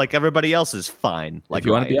fine, just like everybody else is fine. Like if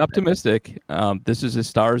you want to be Ryan. optimistic, this is a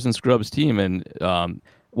stars and scrubs team, and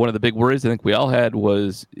one of the big worries I think we all had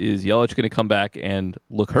is Yelich going to come back and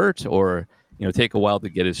look hurt, or take a while to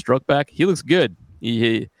get his stroke back? He looks good.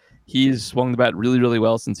 He's swung the bat really, really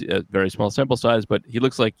well since a very small sample size, but he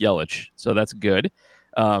looks like Yelich, so that's good.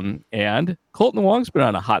 And Colton Wong's been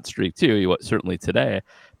on a hot streak too, certainly today,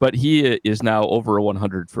 but he is now over a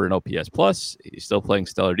 100 for an OPS plus. He's still playing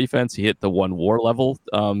stellar defense. He hit the 1 WAR level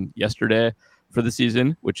yesterday for the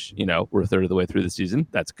season, which we're a third of the way through the season.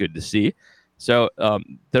 That's good to see. So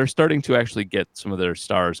they're starting to actually get some of their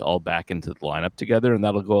stars all back into the lineup together, and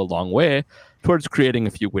that'll go a long way towards creating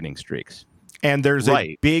a few winning streaks. And there's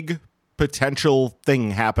a big potential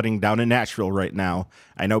thing happening down in Nashville right now.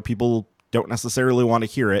 I know people don't necessarily want to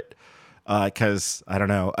hear it because, I don't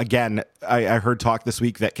know. Again, I heard talk this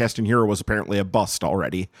week that Keston Hiura was apparently a bust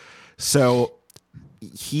already. So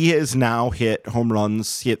he has now hit home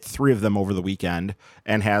runs. He hit 3 of them over the weekend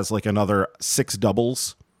and has like another 6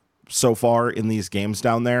 doubles so far in these games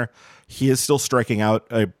down there. He is still striking out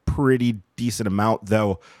a pretty decent amount,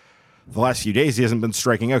 though. The last few days, he hasn't been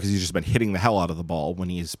striking out because he's just been hitting the hell out of the ball when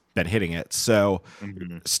he's been hitting it. So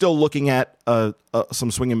still looking at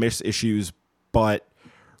some swing and miss issues, but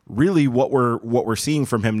really what we're seeing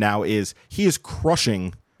from him now is he is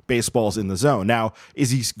crushing baseballs in the zone. Now, is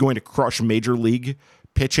he going to crush major league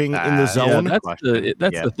pitching in the zone? Yeah,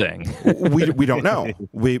 that's the thing. we don't know.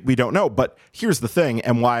 We don't know. But here's the thing,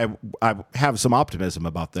 and why I have some optimism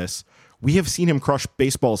about this. We have seen him crush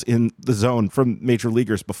baseballs in the zone from major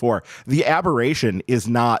leaguers before. The aberration is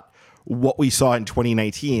not what we saw in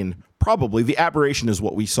 2019. Probably the aberration is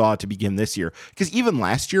what we saw to begin this year. Because even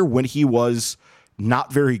last year, when he was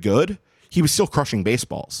not very good, he was still crushing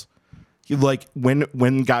baseballs.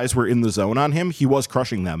 When guys were in the zone on him, he was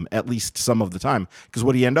crushing them at least some of the time. Because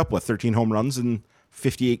what did he end up with? 13 home runs in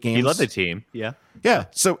 58 games. He led the team. Yeah. Yeah.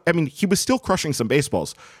 So, I mean, he was still crushing some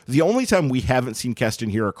baseballs. The only time we haven't seen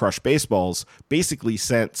Keston Hiura crush baseballs, basically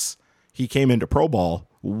since he came into Pro Ball,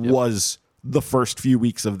 was the first few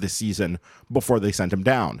weeks of the season before they sent him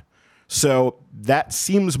down. So that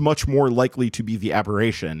seems much more likely to be the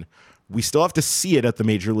aberration. We still have to see it at the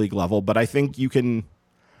major league level, but I think you can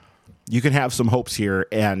have some hopes here,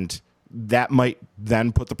 and that might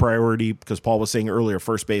then put the priority, because Paul was saying earlier,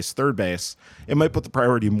 first base, third base, it might put the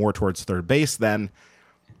priority more towards third base then,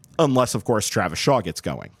 unless, of course, Travis Shaw gets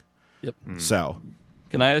going. Yep. So,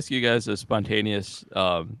 can I ask you guys a spontaneous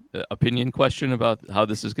opinion question about how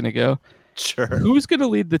this is going to go? Sure. Who's going to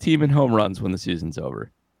lead the team in home runs when the season's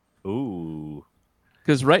over? Ooh.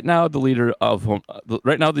 Because right now the leader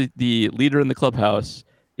the leader in the clubhouse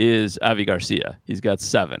is Avi Garcia. He's got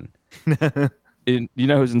 7. You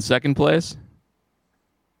know who's in second place?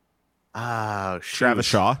 Oh, Travis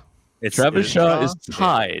Shaw. Travis Shaw is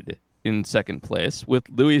tied in second place with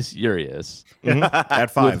Luis Urias at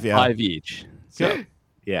 5. with 5 each. So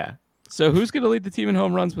yeah. So who's going to lead the team in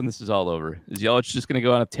home runs when this is all over? Is Yelich just going to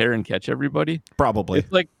go on a tear and catch everybody? Probably.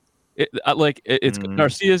 It's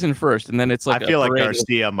Garcia's in first, and then it's like I feel like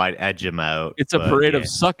Garcia might edge him out. It's a parade of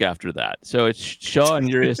suck after that. So it's Shaw and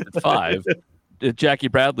Urias at 5. Jackie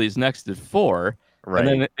Bradley's next at 4. Right.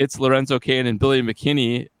 And then it's Lorenzo Cain and Billy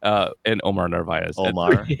McKinney and Omar Narvaez.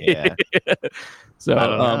 Yeah. So I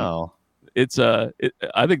don't know.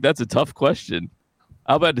 I think that's a tough question.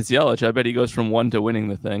 I'll bet it's Yelich. I bet he goes from 1 to winning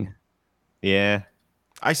the thing. Yeah.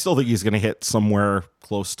 I still think he's going to hit somewhere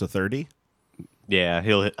close to 30. Yeah,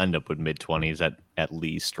 he'll end up with mid-20s at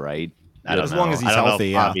least, right? I don't know. As long as he's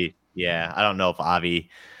healthy, yeah. I don't know if Avi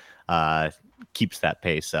keeps that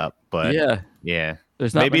pace up, but yeah.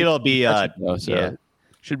 There's not maybe it'll be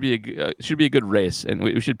should be a good race, and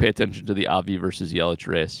we should pay attention to the Avi versus Yelich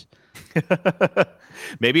race.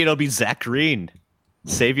 Maybe it'll be Zach Green,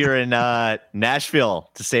 savior in Nashville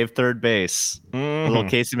to save third base. A little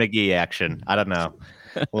Casey McGee action. I don't know.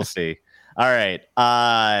 We'll see. All right.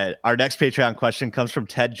 Our next Patreon question comes from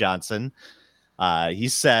Ted Johnson. He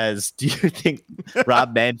says, do you think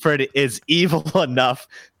Rob Manfred is evil enough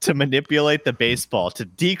to manipulate the baseball to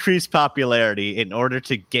decrease popularity in order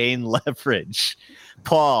to gain leverage?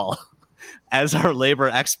 Paul, as our labor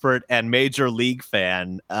expert and major league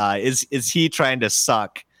fan, is he trying to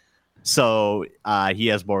suck so he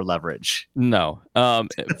has more leverage? No.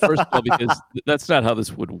 First of all, because that's not how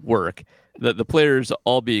this would work. The players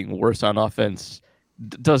all being worse on offense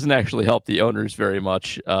doesn't actually help the owners very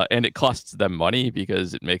much, and it costs them money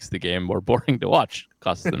because it makes the game more boring to watch. It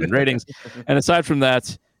costs them in ratings. And aside from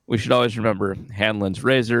that, we should always remember Hanlon's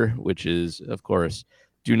razor, which is, of course,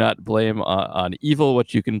 do not blame on evil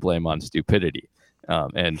what you can blame on stupidity.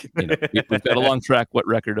 And we've got a long track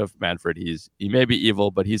record of Manfred. He may be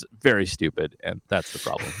evil, but he's very stupid, and that's the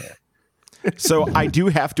problem here. So I do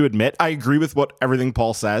have to admit, I agree with everything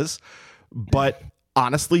Paul says, but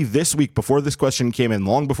honestly, this week, before this question came in,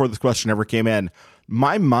 long before this question ever came in,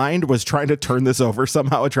 my mind was trying to turn this over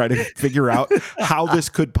somehow and try to figure out how this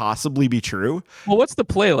could possibly be true. Well, what's the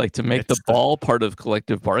play like to make the ball part of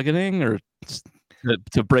collective bargaining, or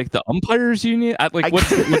to break the umpires union? What's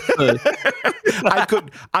the...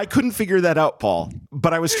 I couldn't figure that out, Paul,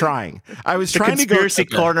 but I was trying. The conspiracy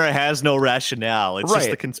corner has no rationale. It's just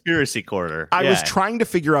the conspiracy corner. I was trying to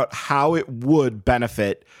figure out how it would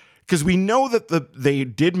benefit, because we know that they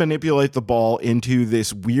did manipulate the ball into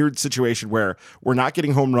this weird situation where we're not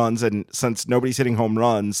getting home runs, and since nobody's hitting home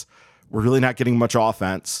runs, we're really not getting much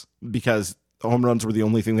offense because home runs were the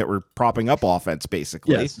only thing that were propping up offense,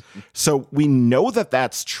 basically. Yes. So we know that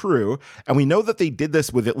that's true, and we know that they did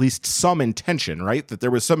this with at least some intention, right? That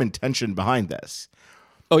there was some intention behind this.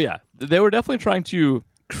 Oh, yeah. They were definitely trying to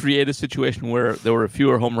create a situation where there were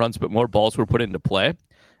fewer home runs, but more balls were put into play,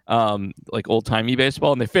 like old-timey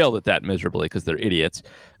baseball, and they failed at that miserably because they're idiots.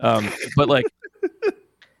 But, like,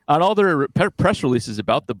 on all their press releases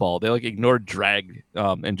about the ball, they, like, ignored drag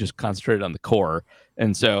and just concentrated on the core.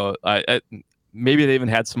 And so maybe they even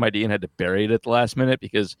had some idea and had to bury it at the last minute,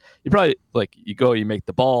 because you probably, like, you make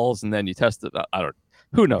the balls and then you test it.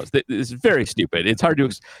 Who knows? It's very stupid. It's hard to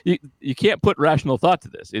you can't put rational thought to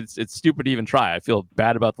this. It's stupid to even try. I feel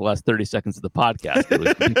bad about the last 30 seconds of the podcast. It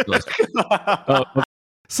was ridiculous.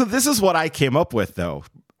 So this is what I came up with, though,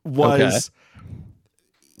 was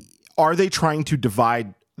are they trying to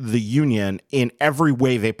divide the union in every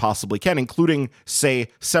way they possibly can, including, say,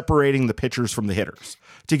 separating the pitchers from the hitters,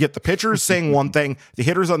 to get the pitchers saying one thing, the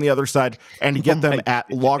hitters on the other side, and to get them at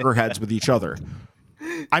loggerheads with each other?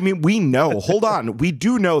 I mean, we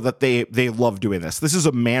do know that they love doing this. This is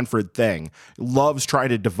a Manfred thing. Loves trying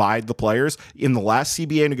to divide the players. In the last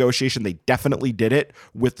CBA negotiation, they definitely did it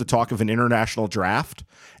with the talk of an international draft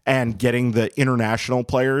and getting the international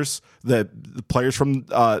players, the players from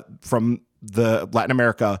the Latin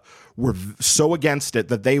America were so against it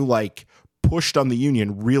that they pushed on the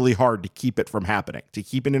union really hard to keep it from happening, to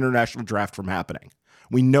keep an international draft from happening.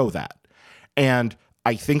 We know that. And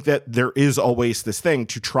I think that there is always this thing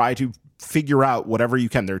to try to figure out whatever you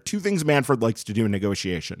can. There are two things Manfred likes to do in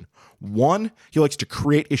negotiation. One, he likes to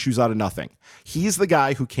create issues out of nothing. He's the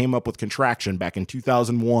guy who came up with contraction back in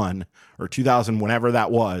 2001 or 2000, whenever that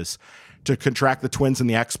was, to contract the Twins and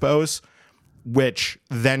the Expos, which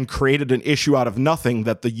then created an issue out of nothing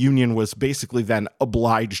that the union was basically then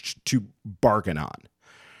obliged to bargain on.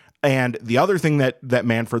 And the other thing that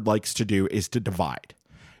Manfred likes to do is to divide,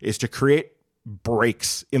 is to create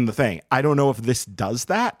breaks in the thing. I don't know if this does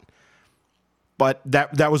that, but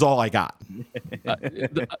that was all I got.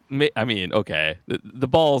 I mean, okay.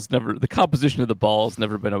 The composition of the ball's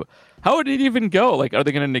never been how would it even go? Like, are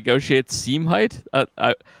they going to negotiate seam height?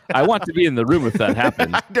 I want to be in the room if that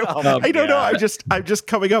happens. I don't know. I'm just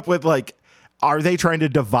coming up with, are they trying to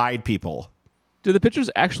divide people? Do the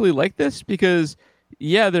pitchers actually like this? Because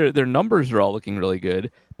their numbers are all looking really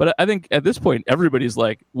good, but I think at this point everybody's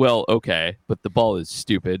like, well, okay, but the ball is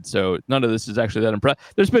stupid, so none of this is actually that impressive.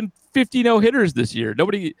 There's been 50 no-hitters this year.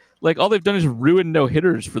 Nobody, all they've done is ruin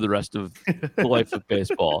no-hitters for the rest of the life of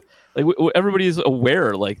baseball. Everybody's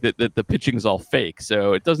aware that the pitching is all fake,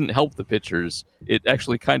 so it doesn't help the pitchers. It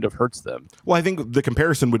actually kind of hurts them. Well, I think the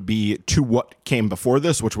comparison would be to what came before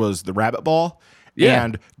this, which was the rabbit ball. Yeah.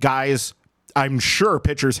 And guys, I'm sure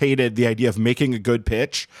pitchers hated the idea of making a good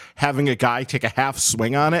pitch, having a guy take a half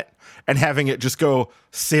swing on it, and having it just go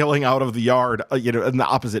sailing out of the yard, in the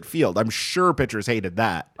opposite field. I'm sure pitchers hated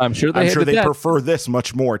that. I'm sure they prefer this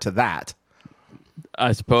much more to that.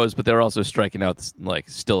 I suppose, but they're also striking out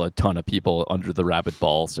still a ton of people under the rabbit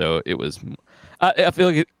ball. So it was. I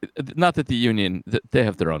feel like not that the union, they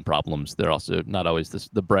have their own problems. They're also not always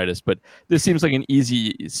the brightest. But this seems like an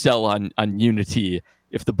easy sell on unity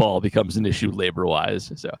if the ball becomes an issue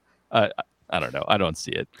labor-wise. So I don't know. I don't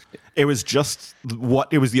see it. It was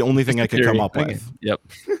the only thing I could come up with. Yep.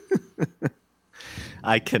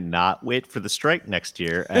 I cannot wait for the strike next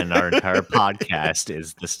year, and our entire podcast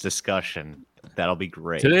is this discussion. That'll be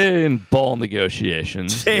great. Today in ball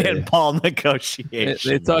negotiations. They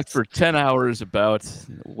talked for 10 hours about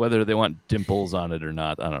whether they want dimples on it or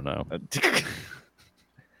not. I don't know.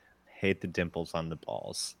 Hate the dimples on the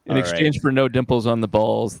balls. In exchange for no dimples on the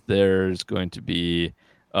balls, there's going to be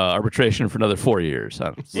arbitration for another 4 years.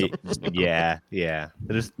 Yeah.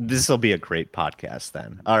 This will be a great podcast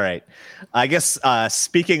then. All right. I guess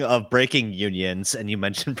speaking of breaking unions, and you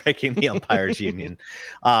mentioned breaking the umpires union,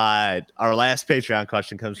 our last Patreon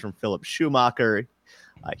question comes from Philip Schumacher.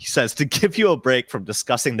 He says, to give you a break from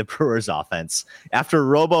discussing the Brewers offense, after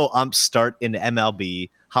robo-umps start in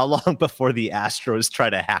MLB, how long before the Astros try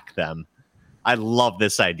to hack them? I love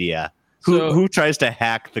this idea. Who tries to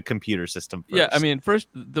hack the computer system first? Yeah, I mean, first,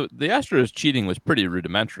 the Astros cheating was pretty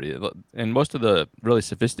rudimentary, and most of the really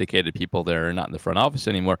sophisticated people there are not in the front office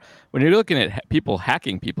anymore. When you're looking at people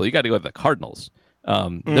hacking people, you got to go to the Cardinals.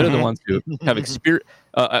 They're the ones who have experience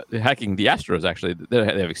hacking the Astros. Actually, they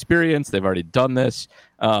have experience. They've already done this.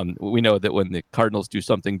 We know that when the Cardinals do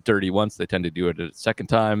something dirty once, they tend to do it a second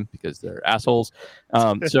time because they're assholes.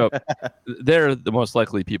 So they're the most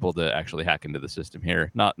likely people to actually hack into the system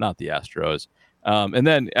here, not the Astros. And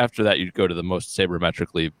then after that, you'd go to the most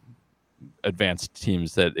sabermetrically advanced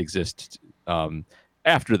teams that exist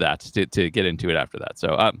after that to get into it after that.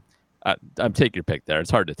 So I'm take your pick there. It's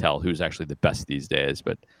hard to tell who's actually the best these days,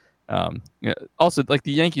 but also like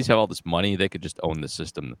the Yankees have all this money, they could just own the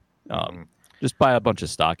system, just buy a bunch of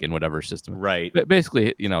stock in whatever system. Right. But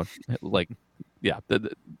basically, like, yeah,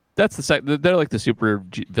 that's they're like the super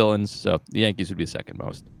villains. So the Yankees would be second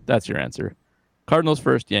most. That's your answer. Cardinals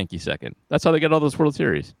first, Yankees second. That's how they get all those World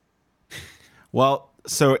Series. Well,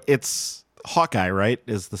 so it's Hawkeye, right?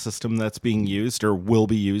 Is the system that's being used or will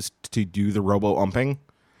be used to do the robo-umping?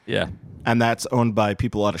 Yeah. And that's owned by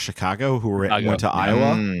people out of Chicago who went to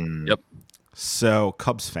Iowa. Yep. So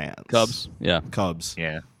Cubs fans. Cubs. Yeah. Cubs.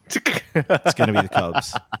 Yeah. It's going to be the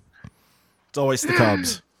Cubs. It's always the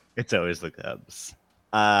Cubs. It's always the Cubs.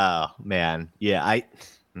 Oh, man. Yeah.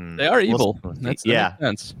 They are evil. That makes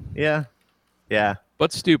sense. Yeah. Yeah.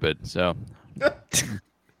 But stupid. So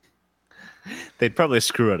they'd probably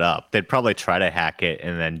screw it up. They'd probably try to hack it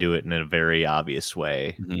and then do it in a very obvious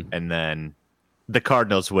way. Mm-hmm. And then the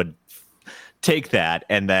Cardinals would take that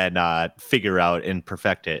and then figure out and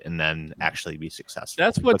perfect it and then actually be successful.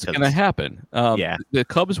 That's what's going to happen. Yeah. The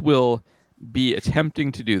Cubs will be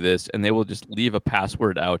attempting to do this, and they will just leave a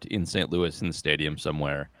password out in St. Louis in the stadium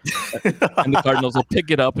somewhere. And the Cardinals will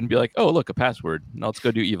pick it up and be like, oh, look, a password. Now let's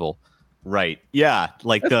go do evil. Right. Yeah.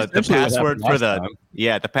 Like the password for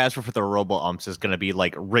the password for the robo umps is going to be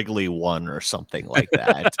like Wrigley1 or something like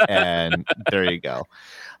that. And there you go.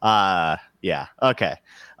 Yeah. Okay.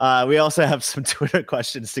 We also have some Twitter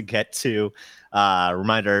questions to get to.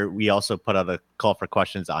 Reminder, we also put out a call for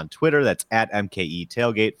questions on Twitter. That's at MKE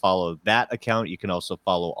Tailgate. Follow that account. You can also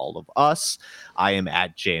follow all of us. I am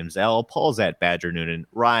at James L. Paul's at Badger Noonan.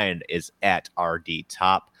 Ryan is at RD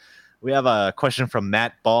Top. We have a question from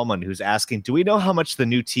Matt Ballman who's asking, do we know how much the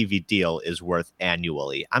new TV deal is worth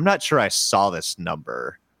annually? I'm not sure I saw this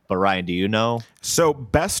number, but Ryan, do you know? So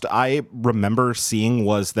best I remember seeing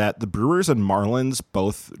was that the Brewers and Marlins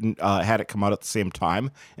both had it come out at the same time,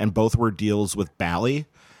 and both were deals with Bally.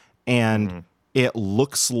 And it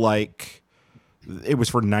looks like it was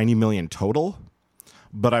for $90 million total.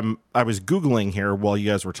 But I was Googling here while you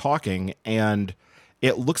guys were talking, and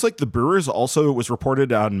it looks like the Brewers also, it was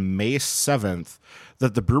reported on May 7th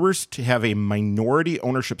that the Brewers have a minority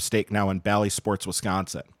ownership stake now in Bally Sports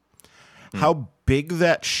Wisconsin. How big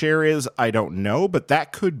that share is, I don't know, but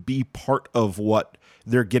that could be part of what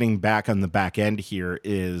they're getting back on the back end here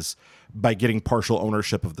is by getting partial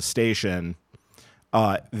ownership of the station.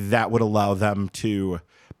 That would allow them to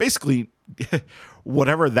basically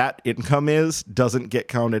whatever that income is doesn't get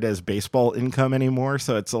counted as baseball income anymore.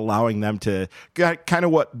 So it's allowing them to kind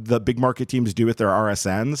of what the big market teams do with their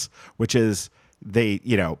RSNs, which is they,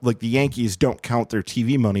 like the Yankees don't count their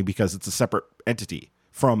TV money because it's a separate entity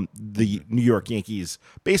from the New York Yankees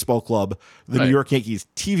baseball club. The New York Yankees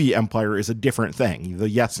TV empire is a different thing, the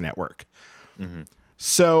Yes Network. Mm-hmm.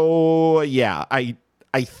 So yeah, I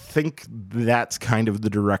think that's kind of the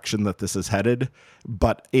direction that this is headed,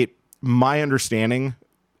 but my understanding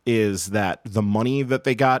is that the money that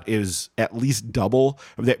they got is at least double.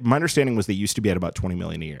 My understanding was they used to be at about $20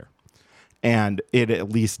 million a year, and it at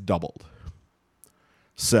least doubled.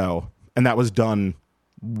 So, and that was done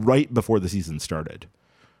right before the season started.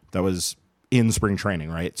 That was in spring training,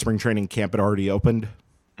 right? Spring training camp had already opened.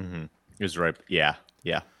 Mm-hmm. It was right. Yeah.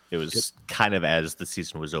 Yeah. It was kind of as the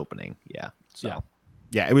season was opening. Yeah. So,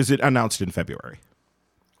 yeah, it was announced in February.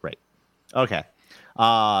 Right. Okay.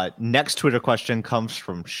 Next Twitter question comes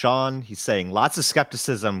from Sean. He's saying lots of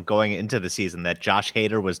skepticism going into the season that Josh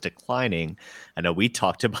Hader was declining. I know we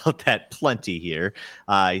talked about that plenty here.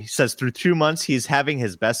 He says through 2 months, he's having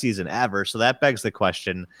his best season ever. So that begs the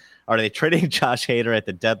question, are they trading Josh Hader at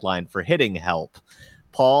the deadline for hitting help?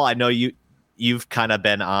 Paul, I know you've kind of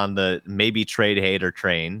been on the maybe trade hater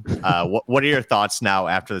train. What are your thoughts now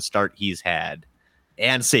after the start he's had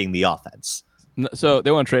and seeing the offense? So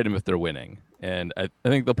they won't trade him if they're winning, and I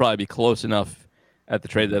think they'll probably be close enough at the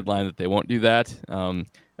trade deadline that they won't do that.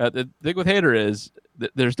 The thing with Hader is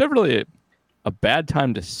there's definitely a bad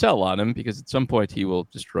time to sell on him because at some point he will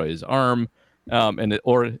destroy his arm,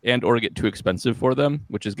 or get too expensive for them,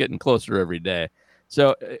 which is getting closer every day.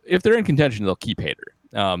 So if they're in contention, they'll keep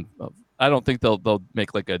Hader. I don't think they'll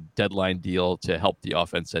make like a deadline deal to help the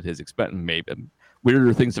offense at his expense. Maybe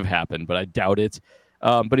weirder things have happened, but I doubt it.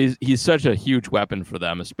 But he's such a huge weapon for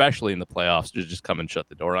them, especially in the playoffs, to just come and shut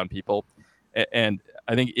the door on people. And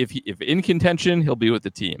I think if in contention, he'll be with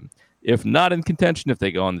the team. If not in contention, if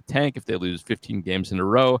they go on the tank, if they lose 15 games in a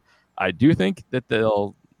row, I do think that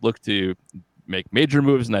they'll look to make major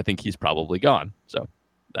moves, and I think he's probably gone. So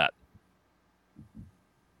that.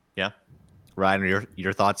 Yeah. Ryan,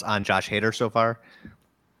 your thoughts on Josh Hader so far?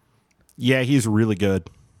 Yeah, he's really good.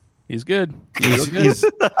 He's good.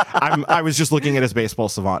 I was just looking at his baseball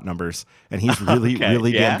savant numbers, and he's really,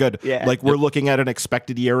 really damn good. Yeah. Like, we're looking at an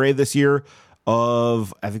expected ERA this year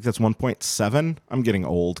of, I think that's 1.7. I'm getting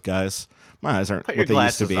old, guys. My eyes aren't Put what your they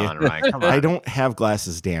used to glasses be. on, Ryan. Come on. I don't have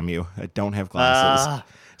glasses, damn you. I don't have glasses.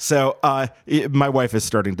 So my wife is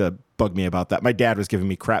starting to bug me about that. My dad was giving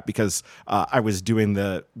me crap because I was doing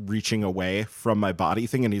the reaching away from my body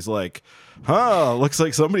thing, and he's like, looks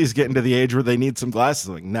like somebody's getting to the age where they need some glasses.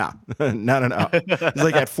 I'm like, nah, no. He's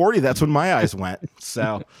like, at 40, that's when my eyes went.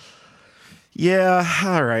 So, yeah,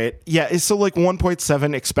 all right. Yeah, so like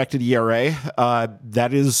 1.7 expected ERA.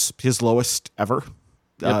 That is his lowest ever.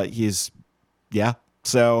 Yep.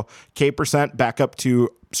 So K% back up to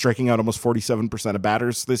striking out almost 47% of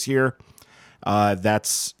batters this year.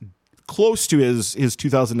 That's close to his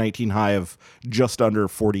 2019 high of just under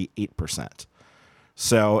 48%.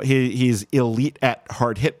 So he's elite at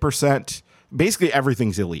hard hit percent. Basically,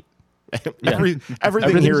 everything's elite.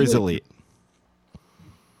 Everything here is elite.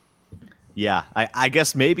 Yeah, I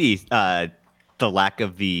guess maybe the lack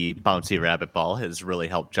of the bouncy rabbit ball has really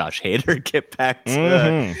helped Josh Hader get back to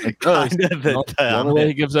the only way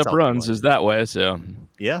he gives up runs is that way. So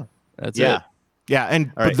yeah, that's it. Yeah,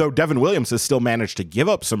 and but though Devin Williams has still managed to give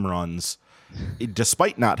up some runs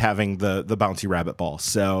despite not having the bouncy rabbit ball.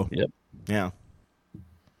 So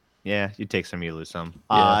yeah, you take some, you lose some.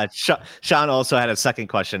 Yeah. Sean also had a second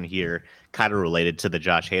question here, kind of related to the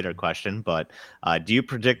Josh Hader question, but do you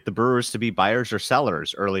predict the Brewers to be buyers or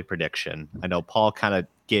sellers? Early prediction. I know Paul kind of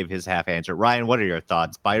gave his half answer. Ryan, what are your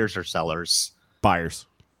thoughts? Buyers or sellers? Buyers.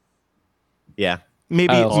 Yeah.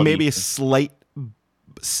 Maybe a slight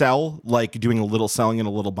sell, like doing a little selling and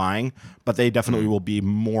a little buying, but they definitely will be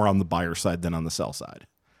more on the buyer side than on the sell side.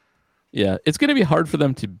 Yeah, it's going to be hard for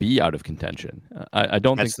them to be out of contention. I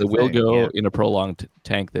don't think they will go in a prolonged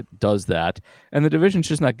tank that does that, and the division's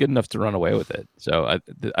just not good enough to run away with it. So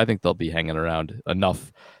I think they'll be hanging around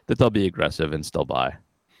enough that they'll be aggressive and still buy.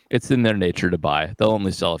 It's in their nature to buy. They'll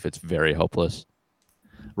only sell if it's very hopeless.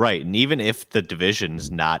 Right, and even if the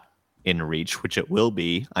division's not in reach, which it will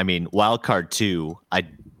be, I mean, wild card 2, I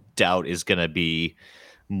doubt is going to be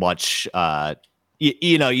much.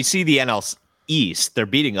 You see the NL East, they're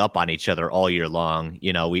beating up on each other all year long.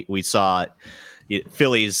 You know, we saw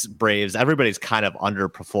Phillies, Braves, everybody's kind of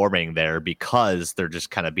underperforming there because they're just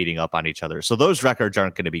kind of beating up on each other. So those records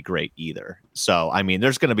aren't going to be great either. So, I mean,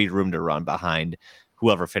 there's going to be room to run behind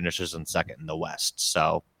whoever finishes in second in the West.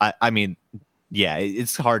 So, I mean, yeah,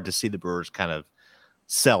 it's hard to see the Brewers kind of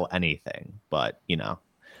sell anything, but, you know,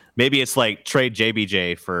 maybe it's like trade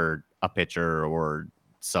JBJ for a pitcher or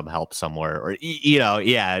some help somewhere, or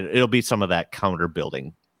it'll be some of that counter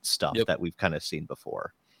building stuff that we've kind of seen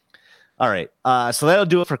before. All right, so that'll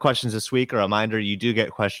do it for questions this week. A reminder, you do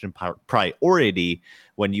get question priority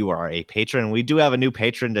when you are a patron. We do have a new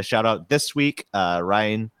patron to shout out this week.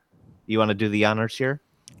 Ryan, you want to do the honors here?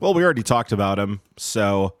 Well, we already talked about him,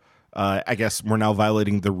 so I guess we're now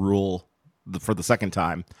violating the rule for the second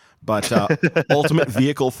time. But Ultimate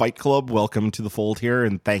Vehicle Fight Club, welcome to the fold here,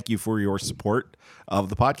 and thank you for your support of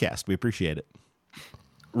the podcast. We appreciate it.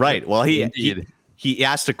 Right. Well, he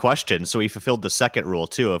asked a question, so he fulfilled the second rule,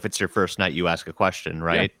 too. If it's your first night, you ask a question,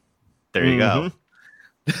 right? Yeah. There you go.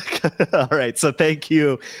 All right. So thank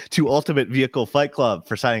you to Ultimate Vehicle Fight Club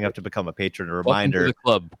for signing up to become a patron. A reminder.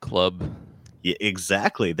 Welcome to the club. Yeah,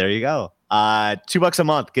 exactly. There you go. $2 a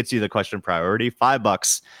month gets you the question priority.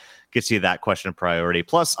 $5 gets you that question priority,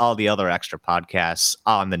 plus all the other extra podcasts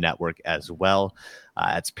on the network as well.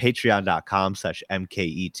 It's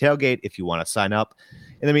patreon.com/MKE tailgate if you want to sign up.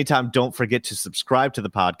 In the meantime, don't forget to subscribe to the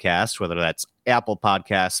podcast, whether that's Apple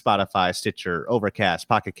Podcasts, Spotify, Stitcher, Overcast,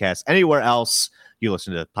 Pocket Cast, anywhere else you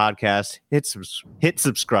listen to the podcast. Hit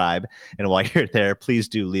subscribe. And while you're there, please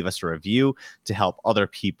do leave us a review to help other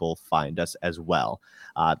people find us as well.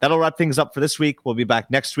 That'll wrap things up for this week. We'll be back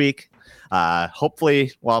next week.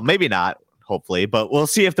 Hopefully, well, maybe not. Hopefully, but we'll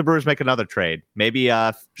see if the Brewers make another trade. Maybe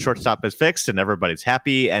shortstop is fixed and everybody's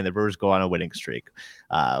happy and the Brewers go on a winning streak.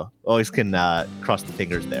 Always can cross the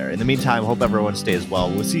fingers there. In the meantime, hope everyone stays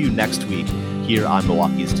well. We'll see you next week here on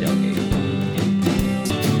Milwaukee's Tailgate.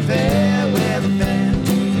 Fair weather fan,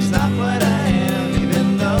 it's not what I am,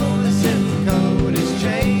 even though the zip code has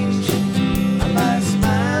changed. I might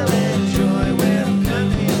smile and joy where I'm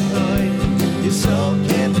currently employed. Your soul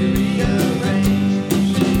can't be rearranged.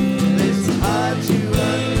 Hard to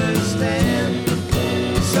understand,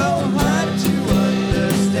 so hard to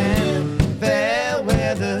understand. Fair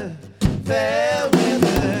weather, fair